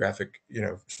some cryptographic,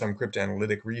 some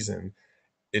cryptanalytic reason,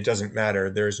 it doesn't matter.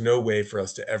 There's no way for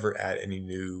us to ever add any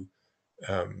new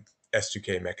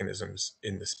S2K mechanisms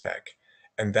in the spec.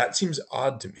 And that seems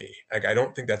odd to me. Like, I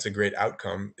don't think that's a great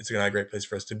outcome. It's not a great place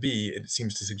for us to be. It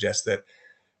seems to suggest that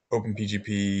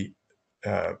OpenPGP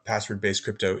password-based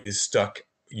crypto is stuck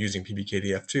using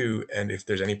PBKDF2, and if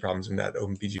there's any problems in that,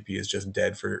 OpenPGP is just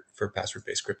dead for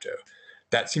password-based crypto.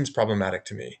 That seems problematic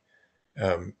to me.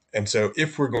 And so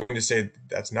if we're going to say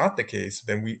that's not the case,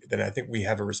 then I think we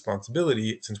have a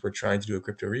responsibility, since we're trying to do a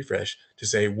crypto refresh, to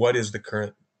say what is the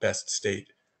current best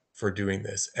state for doing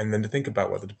this, and then to think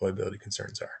about what the deployability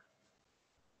concerns are.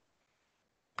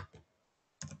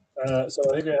 So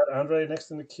I think we had Andre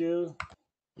next in the queue.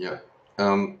 Yeah.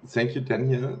 Thank you,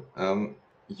 Daniel.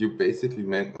 You basically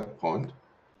made my point.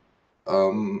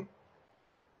 I'm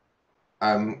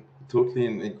totally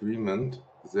in agreement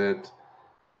that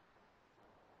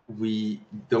we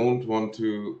don't want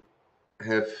to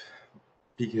have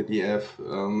PKDF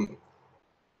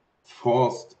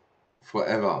forced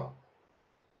forever.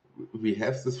 We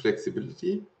have this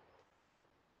flexibility,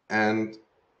 and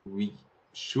we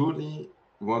surely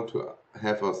want to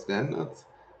have our standards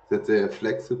that they are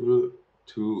flexible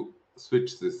to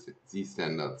switch these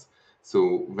standards.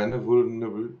 So when a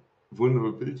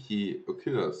vulnerability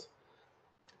occurs,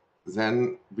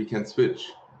 then we can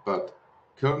switch. But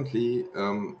currently,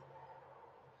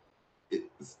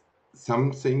 it's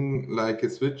something like a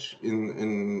switch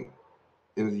in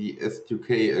the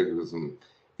S2K algorithm.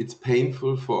 It's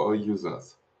painful for our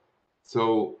users.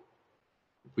 So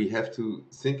we have to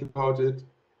think about it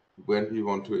when we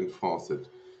want to enforce it.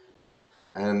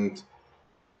 And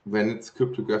when it's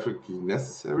cryptographically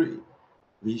necessary,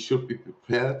 we should be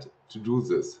prepared to do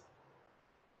this.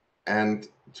 And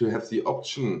to have the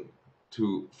option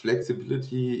to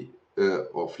flexibility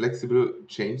or flexible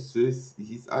change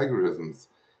these algorithms,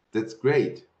 that's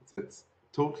great. That's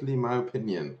totally my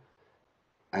opinion.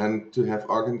 And to have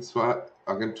Organ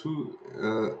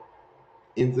 2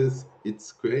 in this,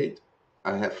 it's great.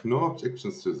 I have no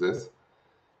objections to this,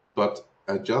 but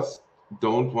I just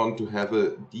don't want to have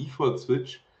a default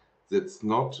switch that's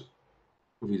not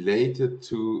related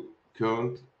to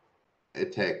current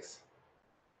attacks.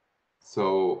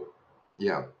 So,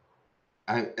 yeah,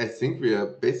 I think we are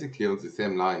basically on the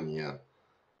same line here.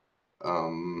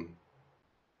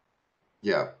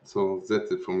 Yeah, so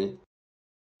that's it for me.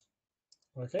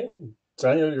 Okay,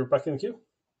 Daniel, you're back in the queue.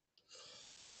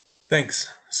 Thanks.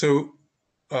 So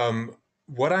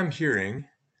what I'm hearing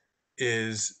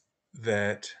is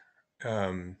that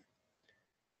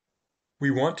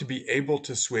we want to be able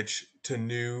to switch to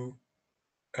new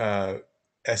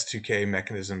S2K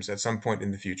mechanisms at some point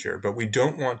in the future, but we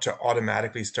don't want to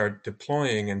automatically start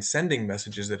deploying and sending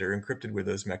messages that are encrypted with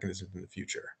those mechanisms in the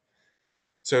future.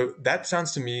 So that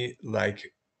sounds to me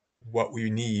like what we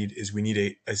need is we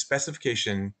need a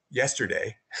specification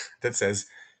yesterday that says,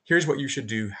 here's what you should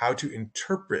do, how to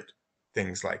interpret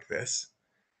things like this.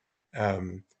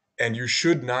 And you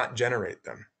should not generate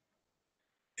them.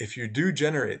 If you do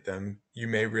generate them, you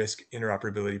may risk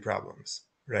interoperability problems,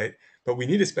 right? But we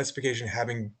need a specification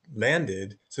having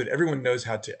landed so that everyone knows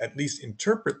how to at least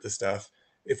interpret the stuff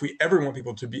if we ever want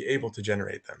people to be able to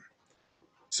generate them.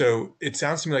 So it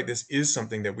sounds to me like this is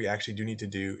something that we actually do need to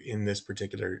do in this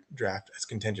particular draft, as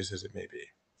contentious as it may be.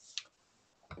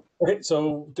 Okay,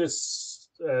 so this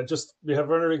we have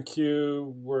Werner in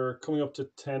queue. We're coming up to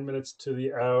 10 minutes to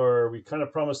the hour. We kind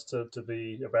of promised to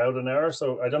be about an hour.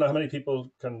 So I don't know how many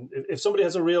people can, if somebody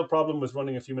has a real problem with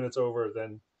running a few minutes over,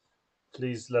 then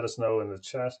please let us know in the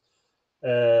chat.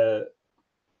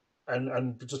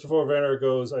 And just before Werner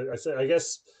goes, I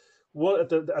guess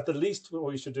what at the least what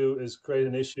we should do is create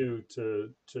an issue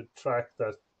to track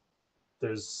that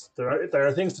there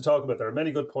are things to talk about. There are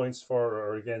many good points for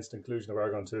or against inclusion of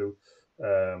Argon 2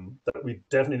 that we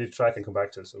definitely need to track and come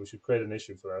back to. So we should create an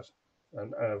issue for that.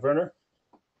 And Werner?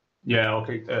 Yeah,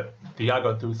 okay. The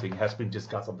Argon 2 thing has been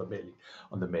discussed on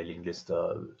the mailing list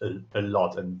a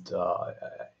lot, and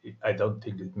I don't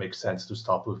think it makes sense to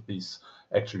start with these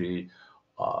actually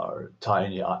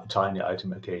tiny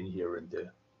item again here in the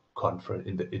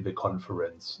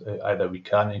conference. Either we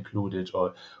can include it,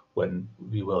 or when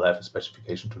we will have a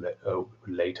specification to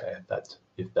later add that.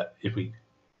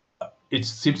 It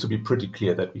seems to be pretty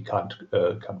clear that we can't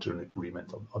come to an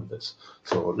agreement on this.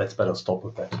 So let's better stop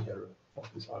with that here.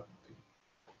 This argument.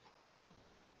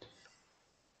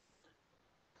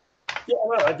 Yeah,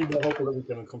 well, I'd be more hopeful that we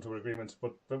can come to an agreement,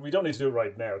 but we don't need to do it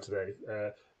right now today.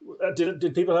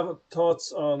 Did people have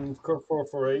thoughts on Curve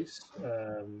 448?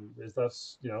 Is that,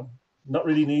 not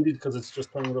really needed because it's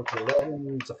just turning it up to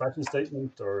 11? It's a fashion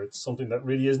statement, or it's something that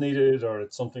really is needed, or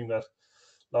it's something that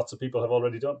lots of people have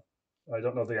already done? I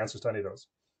don't know the answers to any of those.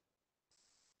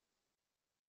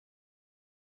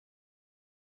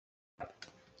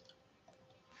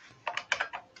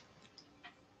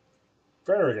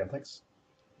 Werner again, thanks.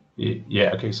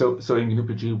 Yeah, okay. So in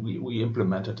GNU-PG, we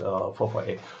implemented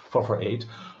 448,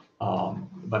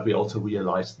 but we also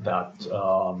realized that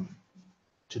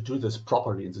to do this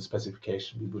properly in the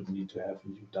specification, we would need to have a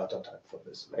new data type for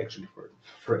this, actually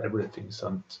for everything.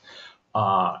 And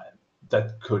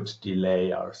that could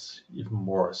delay us even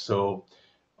more. So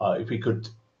if we could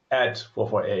add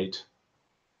 448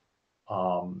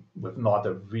 with not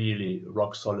a really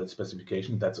rock solid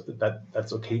specification, that's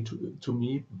okay to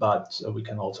me, but we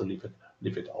can also leave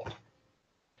it out.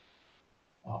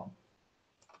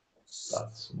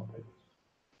 That's my opinion.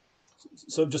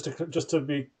 So just to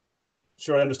be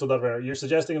sure I understood that, Werner, you're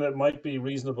suggesting that it might be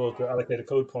reasonable to allocate a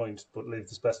code point, but leave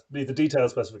the detailed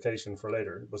specification for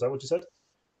later. Was that what you said?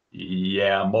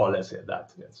 Yeah, more or less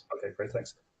that, yes. Okay, great,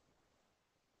 thanks.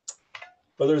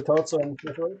 Other thoughts on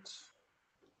 448?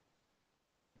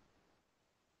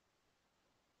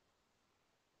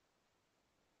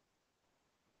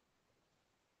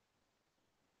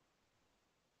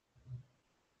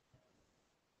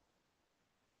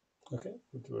 Okay,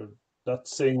 we're not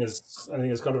seeing as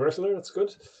anything as controversial there. That's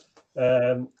good.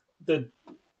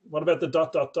 What about the ...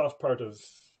 part of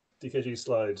DKG's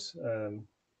slide?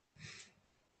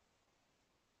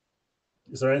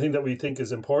 Is there anything that we think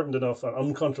is important enough and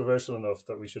uncontroversial enough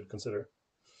that we should consider?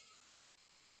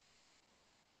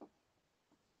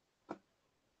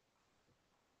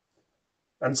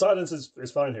 And silence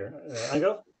is fine here.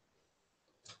 Angel?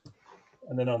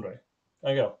 And then Andre.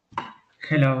 Angel.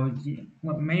 Hello.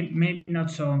 Well, maybe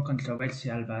not so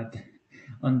controversial, but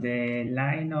on the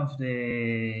line of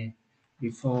the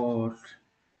before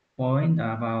point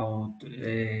about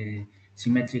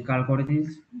symmetric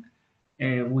algorithms,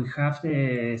 we have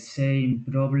the same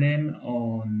problem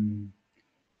on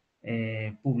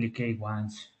public key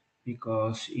ones,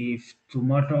 because if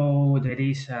tomorrow there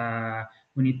is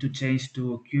we need to change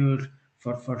to cure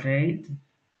 448,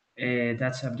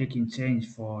 that's a breaking change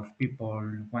for people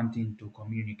wanting to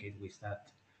communicate with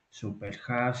that. So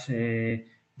perhaps there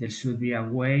should be a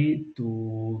way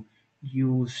to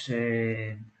use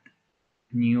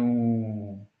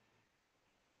new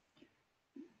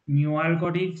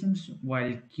algorithms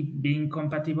while keep being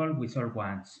compatible with all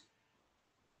ones.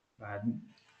 But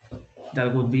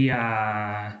that would be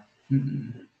a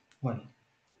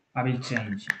big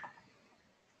change.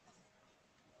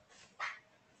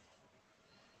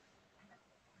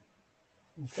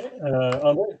 Okay,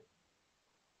 Andre?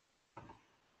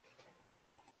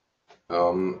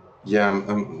 Yeah,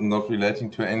 I'm not relating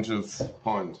to Angel's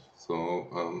point. So,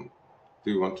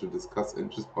 do you want to discuss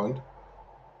Angel's point?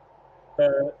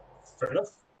 Fair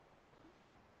enough.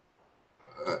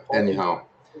 Anyhow,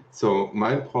 so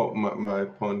my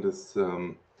point is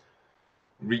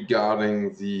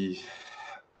regarding the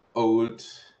old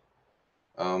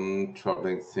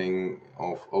troubling thing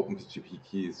of OpenPGP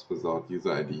keys without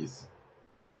user IDs.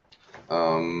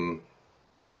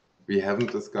 We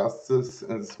haven't discussed this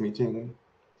in this meeting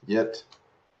yet,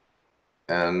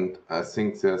 and I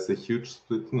think there's a huge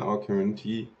split in our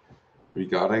community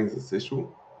regarding this issue.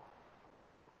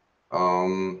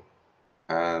 And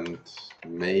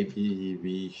maybe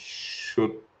we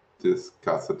should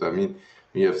discuss it. I mean,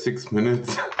 we have 6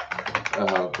 minutes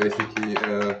basically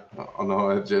on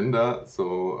our agenda,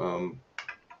 so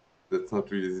that's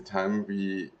not really the time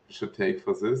we should take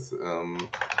for this.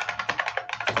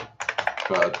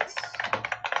 But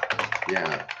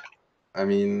yeah, I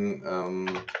mean,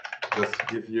 just to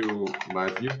give you my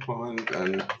viewpoint,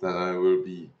 and then I will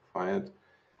be quiet.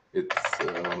 It's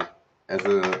as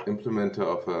an implementer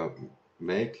of a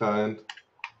mail client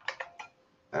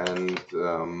and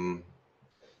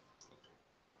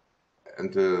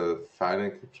a file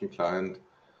encryption client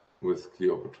with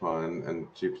Cleopatra and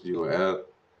GPGOL,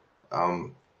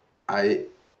 I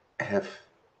have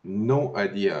no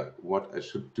idea what I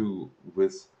should do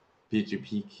with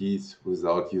PGP keys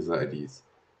without user IDs.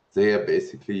 They are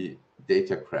basically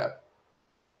data crap.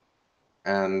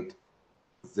 And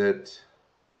that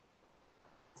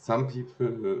some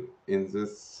people in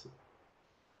this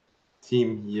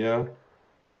team here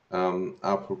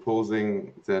are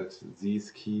proposing that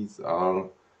these keys are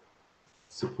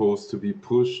supposed to be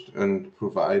pushed and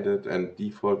provided and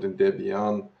default in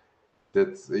Debian.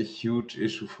 That's a huge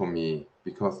issue for me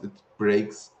because it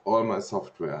breaks all my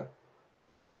software.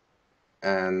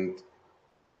 And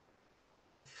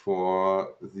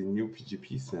for the new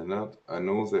PGP standard, I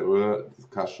know there were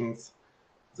discussions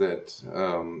that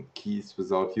keys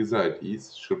without user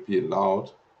IDs should be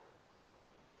allowed,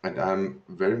 and I'm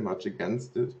very much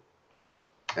against it.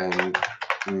 And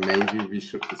maybe we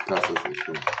should discuss this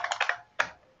issue.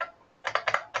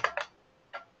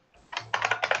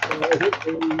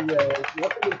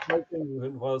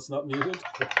 While it's not muted,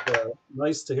 it's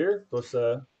nice to hear, but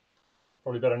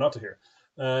probably better not to hear.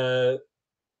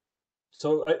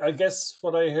 So I guess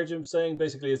what I heard you saying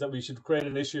basically is that we should create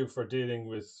an issue for dealing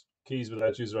with keys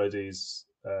without user IDs.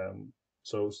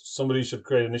 So somebody should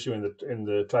create an issue in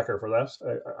the tracker for that.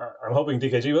 I'm hoping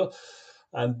DKG will.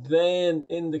 And then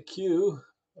in the queue,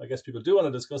 I guess people do want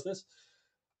to discuss this.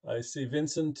 I see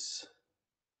Vincent.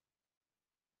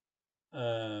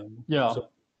 Yeah.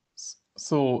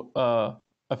 So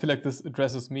I feel like this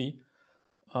addresses me.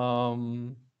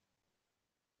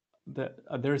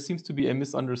 There seems to be a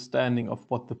misunderstanding of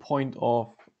what the point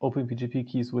of OpenPGP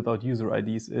keys without user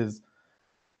IDs is.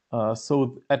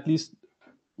 So at least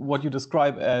what you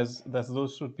describe as that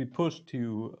those should be pushed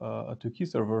to key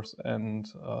servers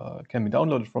and can be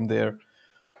downloaded from there.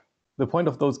 The point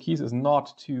of those keys is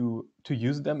not to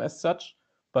use them as such,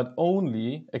 but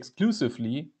only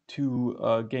exclusively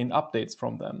to gain updates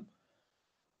from them.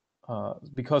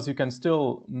 because you can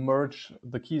still merge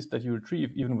the keys that you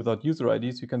retrieve even without user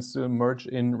IDs. You can still merge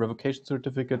in revocation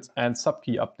certificates and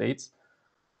subkey updates.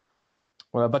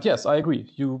 But yes, I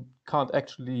agree. You can't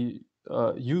actually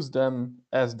use them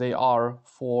as they are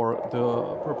for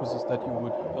the purposes that you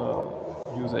would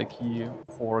use a key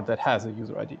for that has a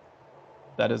user ID.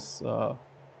 That is,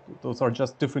 those are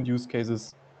just different use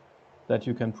cases that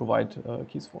you can provide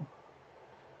keys for.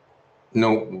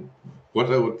 No,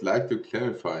 what I would like to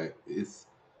clarify is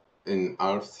in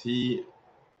RFC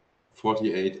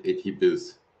 4880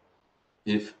 bis,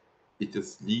 if it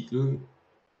is legal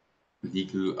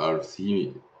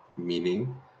RFC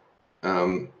meaning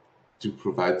to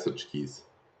provide such keys.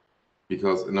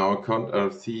 Because in our current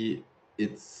RFC,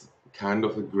 it's kind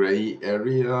of a gray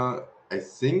area. I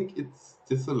think it's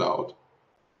disallowed.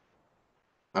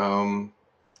 And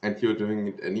you're doing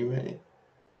it anyway.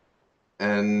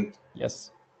 And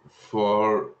yes,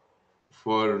 for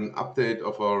an update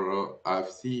of our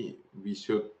RFC, we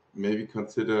should maybe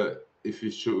consider if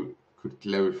we could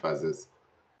clarify this.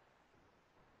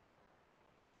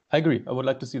 I agree. I would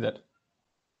like to see that.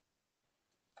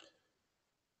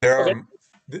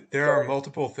 There are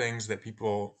multiple things that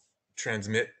people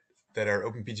transmit that are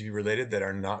OpenPGP related that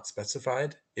are not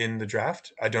specified in the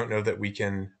draft. I don't know that we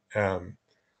can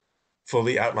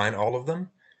fully outline all of them.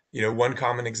 You know, one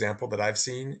common example that I've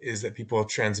seen is that people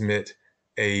transmit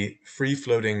a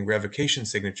free-floating revocation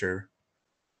signature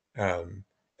and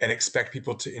expect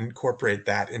people to incorporate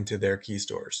that into their key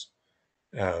stores.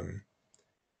 That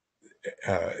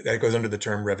goes under the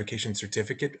term revocation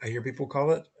certificate, I hear people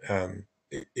call it.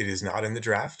 It is not in the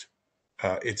draft.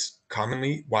 It's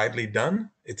commonly, widely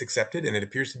done, it's accepted, and it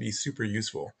appears to be super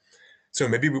useful. So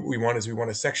maybe what we want is we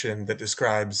want a section that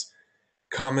describes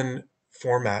common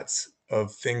formats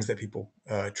of things that people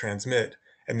transmit,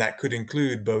 and that could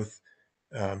include both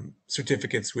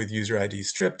certificates with user ID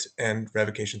stripped and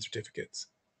revocation certificates.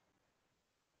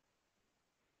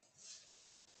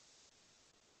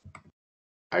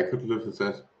 I could live with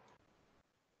that.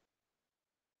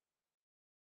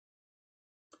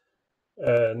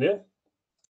 Neil?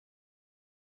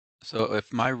 So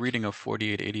if my reading of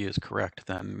 4880 is correct,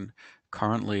 then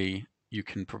currently you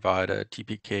can provide a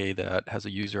TPK that has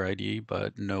a user ID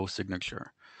but no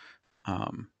signature.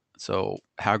 So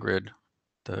Hagrid,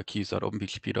 the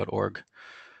keys.openpgp.org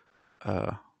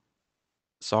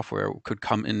software could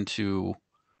come into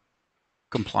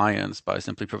compliance by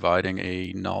simply providing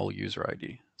a null user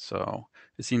ID. So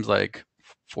it seems like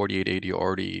 4880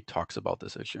 already talks about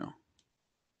this issue.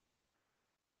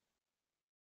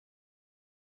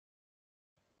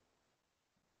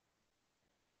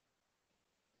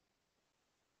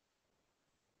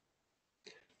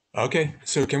 Okay,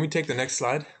 so can we take the next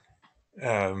slide?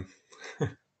 Thank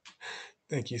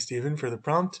you, Stephen, for the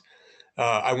prompt.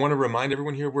 I want to remind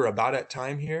everyone here, we're about at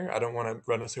time here. I don't want to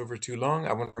run us over too long.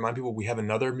 I want to remind people we have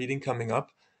another meeting coming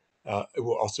up. It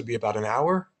will also be about an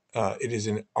hour. It is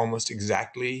in almost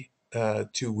exactly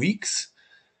 2 weeks.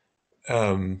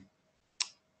 If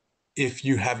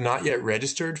you have not yet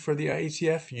registered for the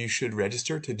IETF, you should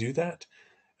register to do that.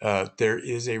 There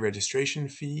is a registration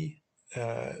fee.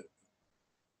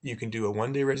 You can do a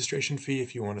one-day registration fee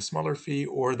if you want a smaller fee,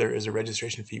 or there is a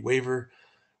registration fee waiver,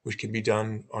 which can be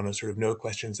done on a sort of no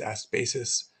questions asked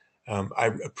basis.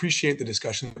 I appreciate the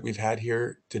discussion that we've had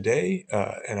here today,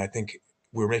 and I think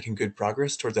we're making good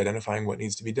progress towards identifying what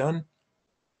needs to be done,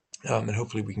 and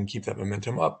hopefully we can keep that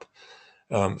momentum up.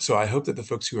 So I hope that the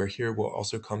folks who are here will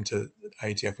also come to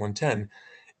IETF 110.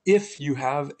 If you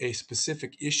have a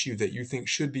specific issue that you think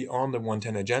should be on the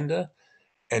 110 agenda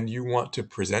and you want to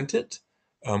present it,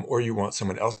 or you want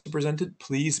someone else to present it,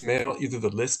 please mail either the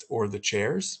list or the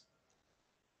chairs.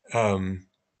 And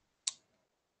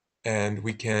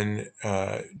we can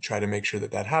try to make sure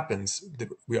that that happens.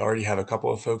 We already have a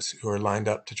couple of folks who are lined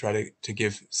up to try to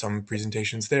give some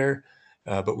presentations there,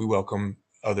 but we welcome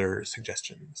other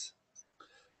suggestions.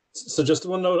 So just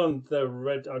one note on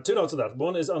the two notes on that.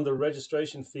 One is on the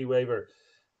registration fee waiver.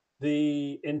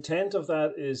 The intent of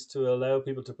that is to allow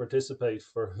people to participate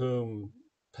for whom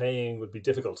paying would be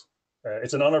difficult.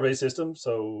 It's an honor-based system,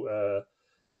 so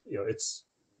you know, it's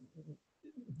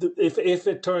if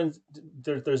it turns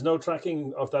there's no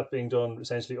tracking of that being done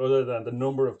essentially, other than the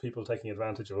number of people taking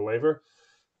advantage of a waiver.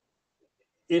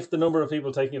 If the number of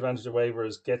people taking advantage of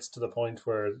waivers gets to the point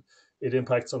where it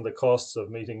impacts on the costs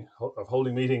of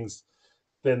holding meetings,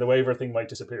 then the waiver thing might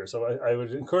disappear. So I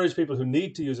would encourage people who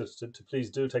need to use it to please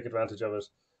do take advantage of it,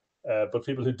 but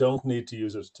people who don't need to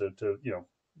use it to you know,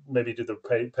 maybe do the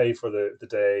pay for the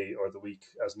day or the week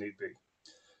as need be.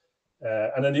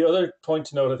 And then the other point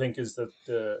to note, I think, is that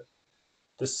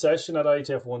the session at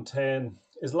IETF 110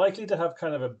 is likely to have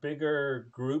kind of a bigger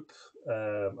group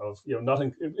of, not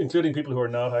including people who are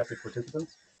not active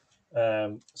participants.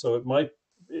 So it might,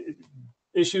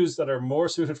 issues that are more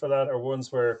suited for that are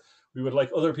ones where we would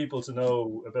like other people to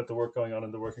know about the work going on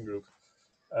in the working group.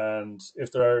 And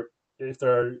if there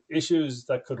are issues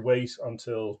that could wait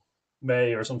until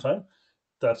May or sometime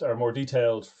that are more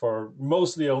detailed for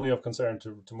mostly only of concern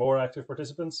to more active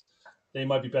participants, they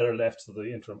might be better left to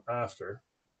the interim after,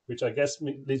 which I guess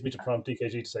leads me to prompt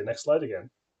DKG to say, next slide again.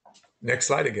 Next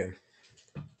slide again.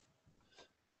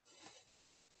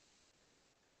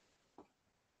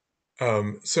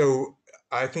 So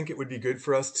I think it would be good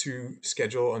for us to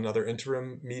schedule another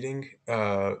interim meeting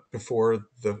before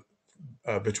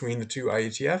between the two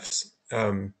IETFs.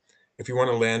 If we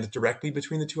want to land directly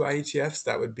between the two IETFs,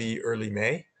 that would be early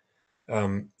May.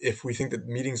 If we think that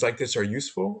meetings like this are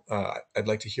useful, I'd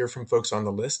like to hear from folks on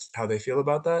the list how they feel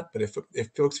about that. But if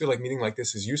folks feel like meeting like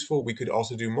this is useful, we could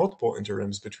also do multiple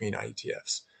interims between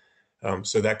IETFs.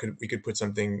 So that we could put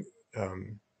something,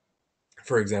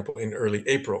 for example, in early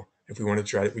April. If we want to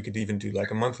try it, we could even do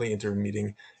like a monthly interim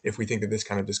meeting if we think that this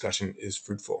kind of discussion is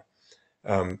fruitful.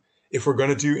 If we're going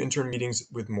to do interim meetings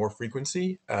with more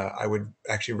frequency, I would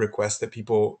actually request that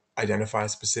people identify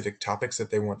specific topics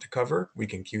that they want to cover. We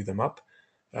can queue them up.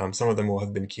 Some of them will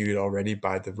have been queued already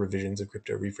by the revisions of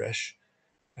Crypto Refresh.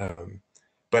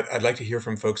 But I'd like to hear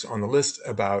from folks on the list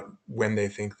about when they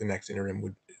think the next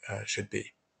interim should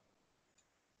be.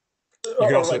 You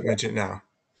can also mention it now.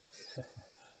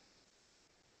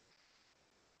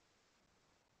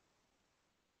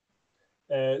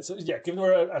 So yeah, given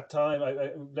we're at time,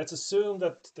 let's assume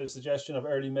that the suggestion of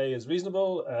early May is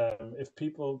reasonable. If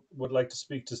people would like to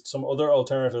speak to some other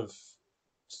alternative,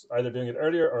 either doing it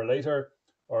earlier or later,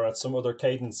 or at some other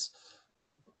cadence,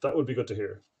 that would be good to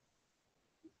hear.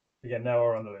 Again, now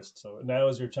we're on the list. So now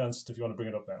is your chance if you want to bring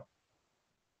it up now.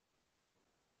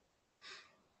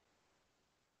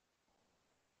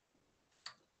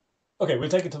 Okay, we'll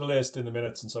take it to the list in the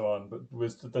minutes and so on, but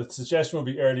with the suggestion will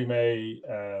be early May.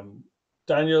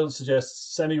 Daniel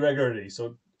suggests semi-regularly.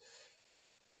 So,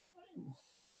 I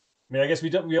mean, I guess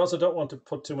we also don't want to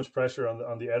put too much pressure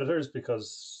on the editors,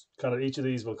 because kind of each of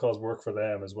these will cause work for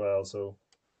them as well. So,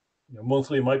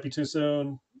 monthly might be too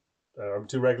soon, or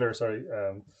too regular. Sorry.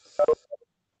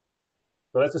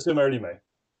 But let's assume early May.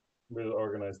 We'll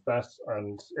organize that,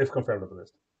 and if confirmed, on the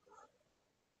list.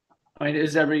 I mean,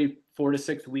 is every 4 to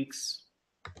 6 weeks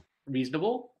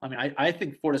reasonable? I mean, I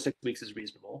think 4 to 6 weeks is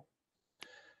reasonable.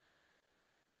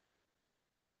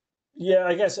 Yeah,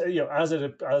 I guess as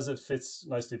it fits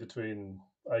nicely between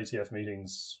IETF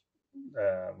meetings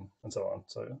and so on.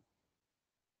 So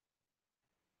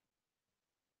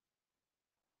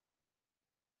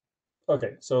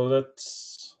okay, so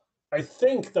I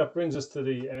think that brings us to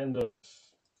the end of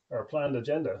our planned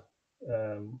agenda.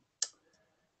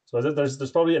 So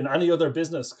there's probably an any other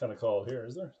business kind of call here.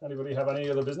 Is there? Anybody have any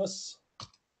other business?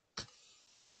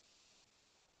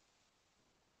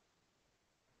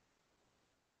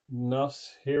 Not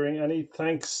hearing any.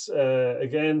 Thanks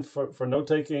again for note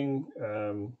taking.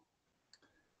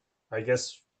 I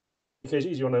guess, KG, do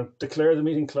you want to declare the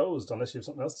meeting closed unless you have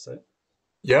something else to say?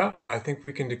 Yeah, I think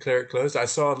we can declare it closed. I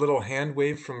saw a little hand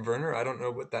wave from Werner. I don't know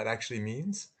what that actually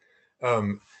means.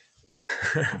 I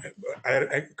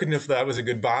couldn't know if that was a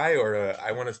goodbye or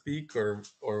I want to speak or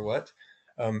what.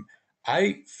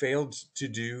 I failed to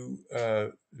do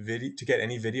video to get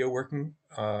any video working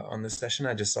on this session.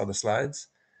 I just saw the slides.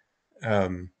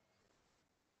 So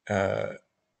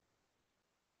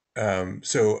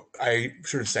I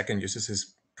sort of second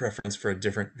Eustace's preference for a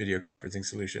different video conferencing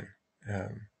solution,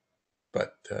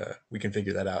 but we can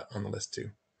figure that out on the list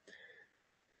too.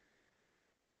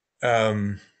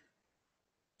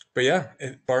 But yeah,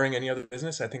 barring any other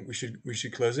business, I think we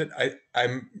should close it.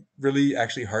 I'm really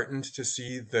actually heartened to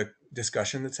see the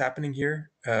discussion that's happening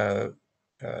here, and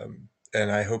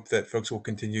I hope that folks will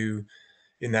continue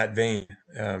in that vein.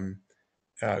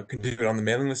 Continue it on the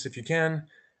mailing list if you can.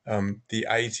 The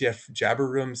IETF Jabber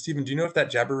Room. Stephen, do you know if that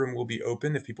Jabber Room will be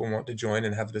open if people want to join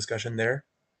and have a discussion there?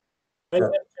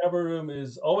 The Jabber Room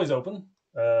is always open,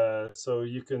 so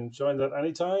you can join that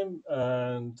anytime.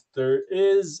 And there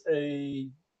is a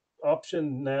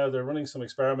option now. They're running some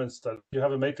experiments that if you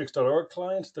have a matrix.org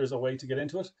client, there's a way to get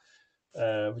into it,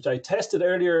 which I tested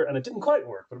earlier, and it didn't quite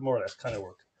work, but more or less kind of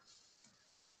worked.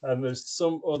 And there's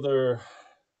some other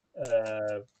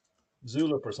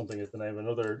Zulip or something is the name,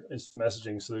 another instant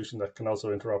messaging solution that can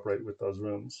also interoperate with those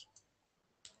rooms.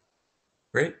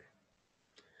 Great.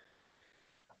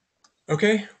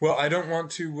 Okay, well, I don't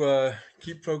want to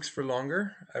keep folks for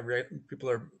longer. People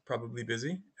are probably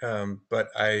busy, but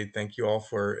I thank you all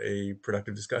for a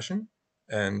productive discussion,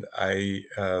 and I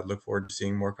look forward to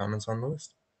seeing more comments on the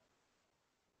list.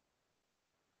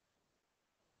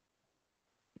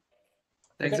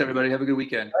 Thanks, everybody. Have a good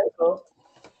weekend. Thanks, all.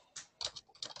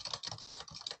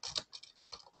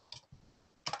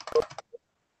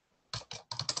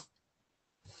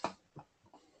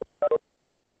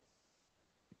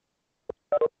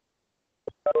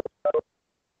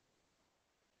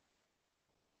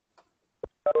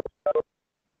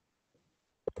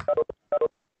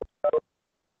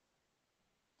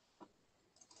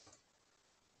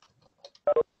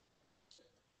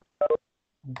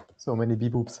 So many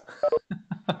beep-boops.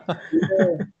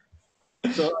 Yeah.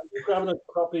 So are you grabbing a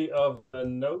copy of the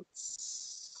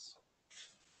notes?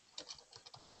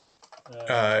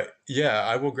 Yeah,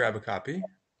 I will grab a copy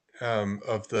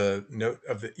of the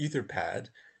Etherpad.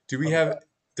 Do we have?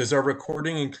 Does our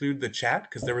recording include the chat?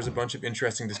 Because there was a bunch of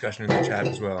interesting discussion in the chat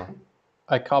as well.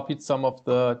 I copied some of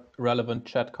the relevant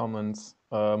chat comments,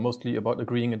 mostly about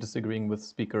agreeing and disagreeing with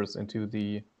speakers, into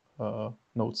the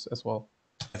notes as well.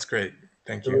 That's great.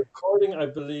 Thank The you. recording, I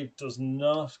believe, does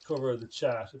not cover the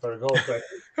chat, if I recall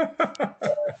correctly. But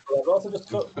I've also just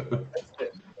cut the text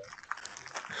bit.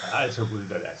 I interpret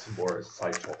that as more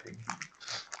side talking.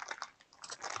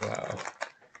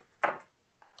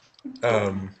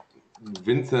 Wow.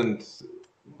 Vincent,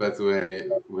 by the way,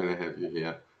 when I have you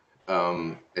here,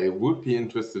 I would be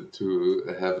interested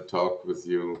to have a talk with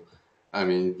you. I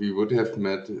mean, we would have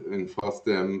met in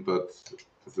FOSDEM, but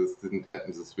this didn't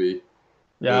happen this week.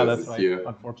 Yeah, that's this right, year.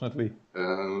 unfortunately.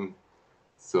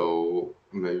 So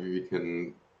maybe we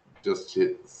can just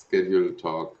schedule a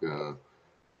talk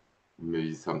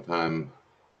maybe sometime.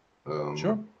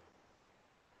 Sure.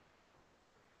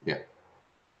 Yeah.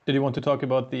 Did you want to talk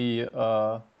about the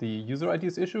user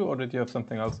IDs issue, or did you have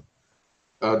something else?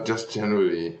 Just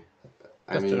generally.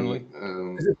 Just generally.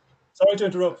 Sorry to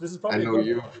interrupt. This is probably. I know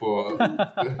you for.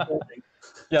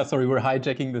 Yeah, sorry, we're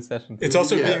hijacking the session. It's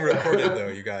also being recorded, though,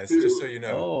 you guys. Just so you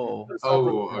know. Oh.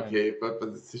 Oh, okay, but the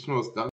decision was done.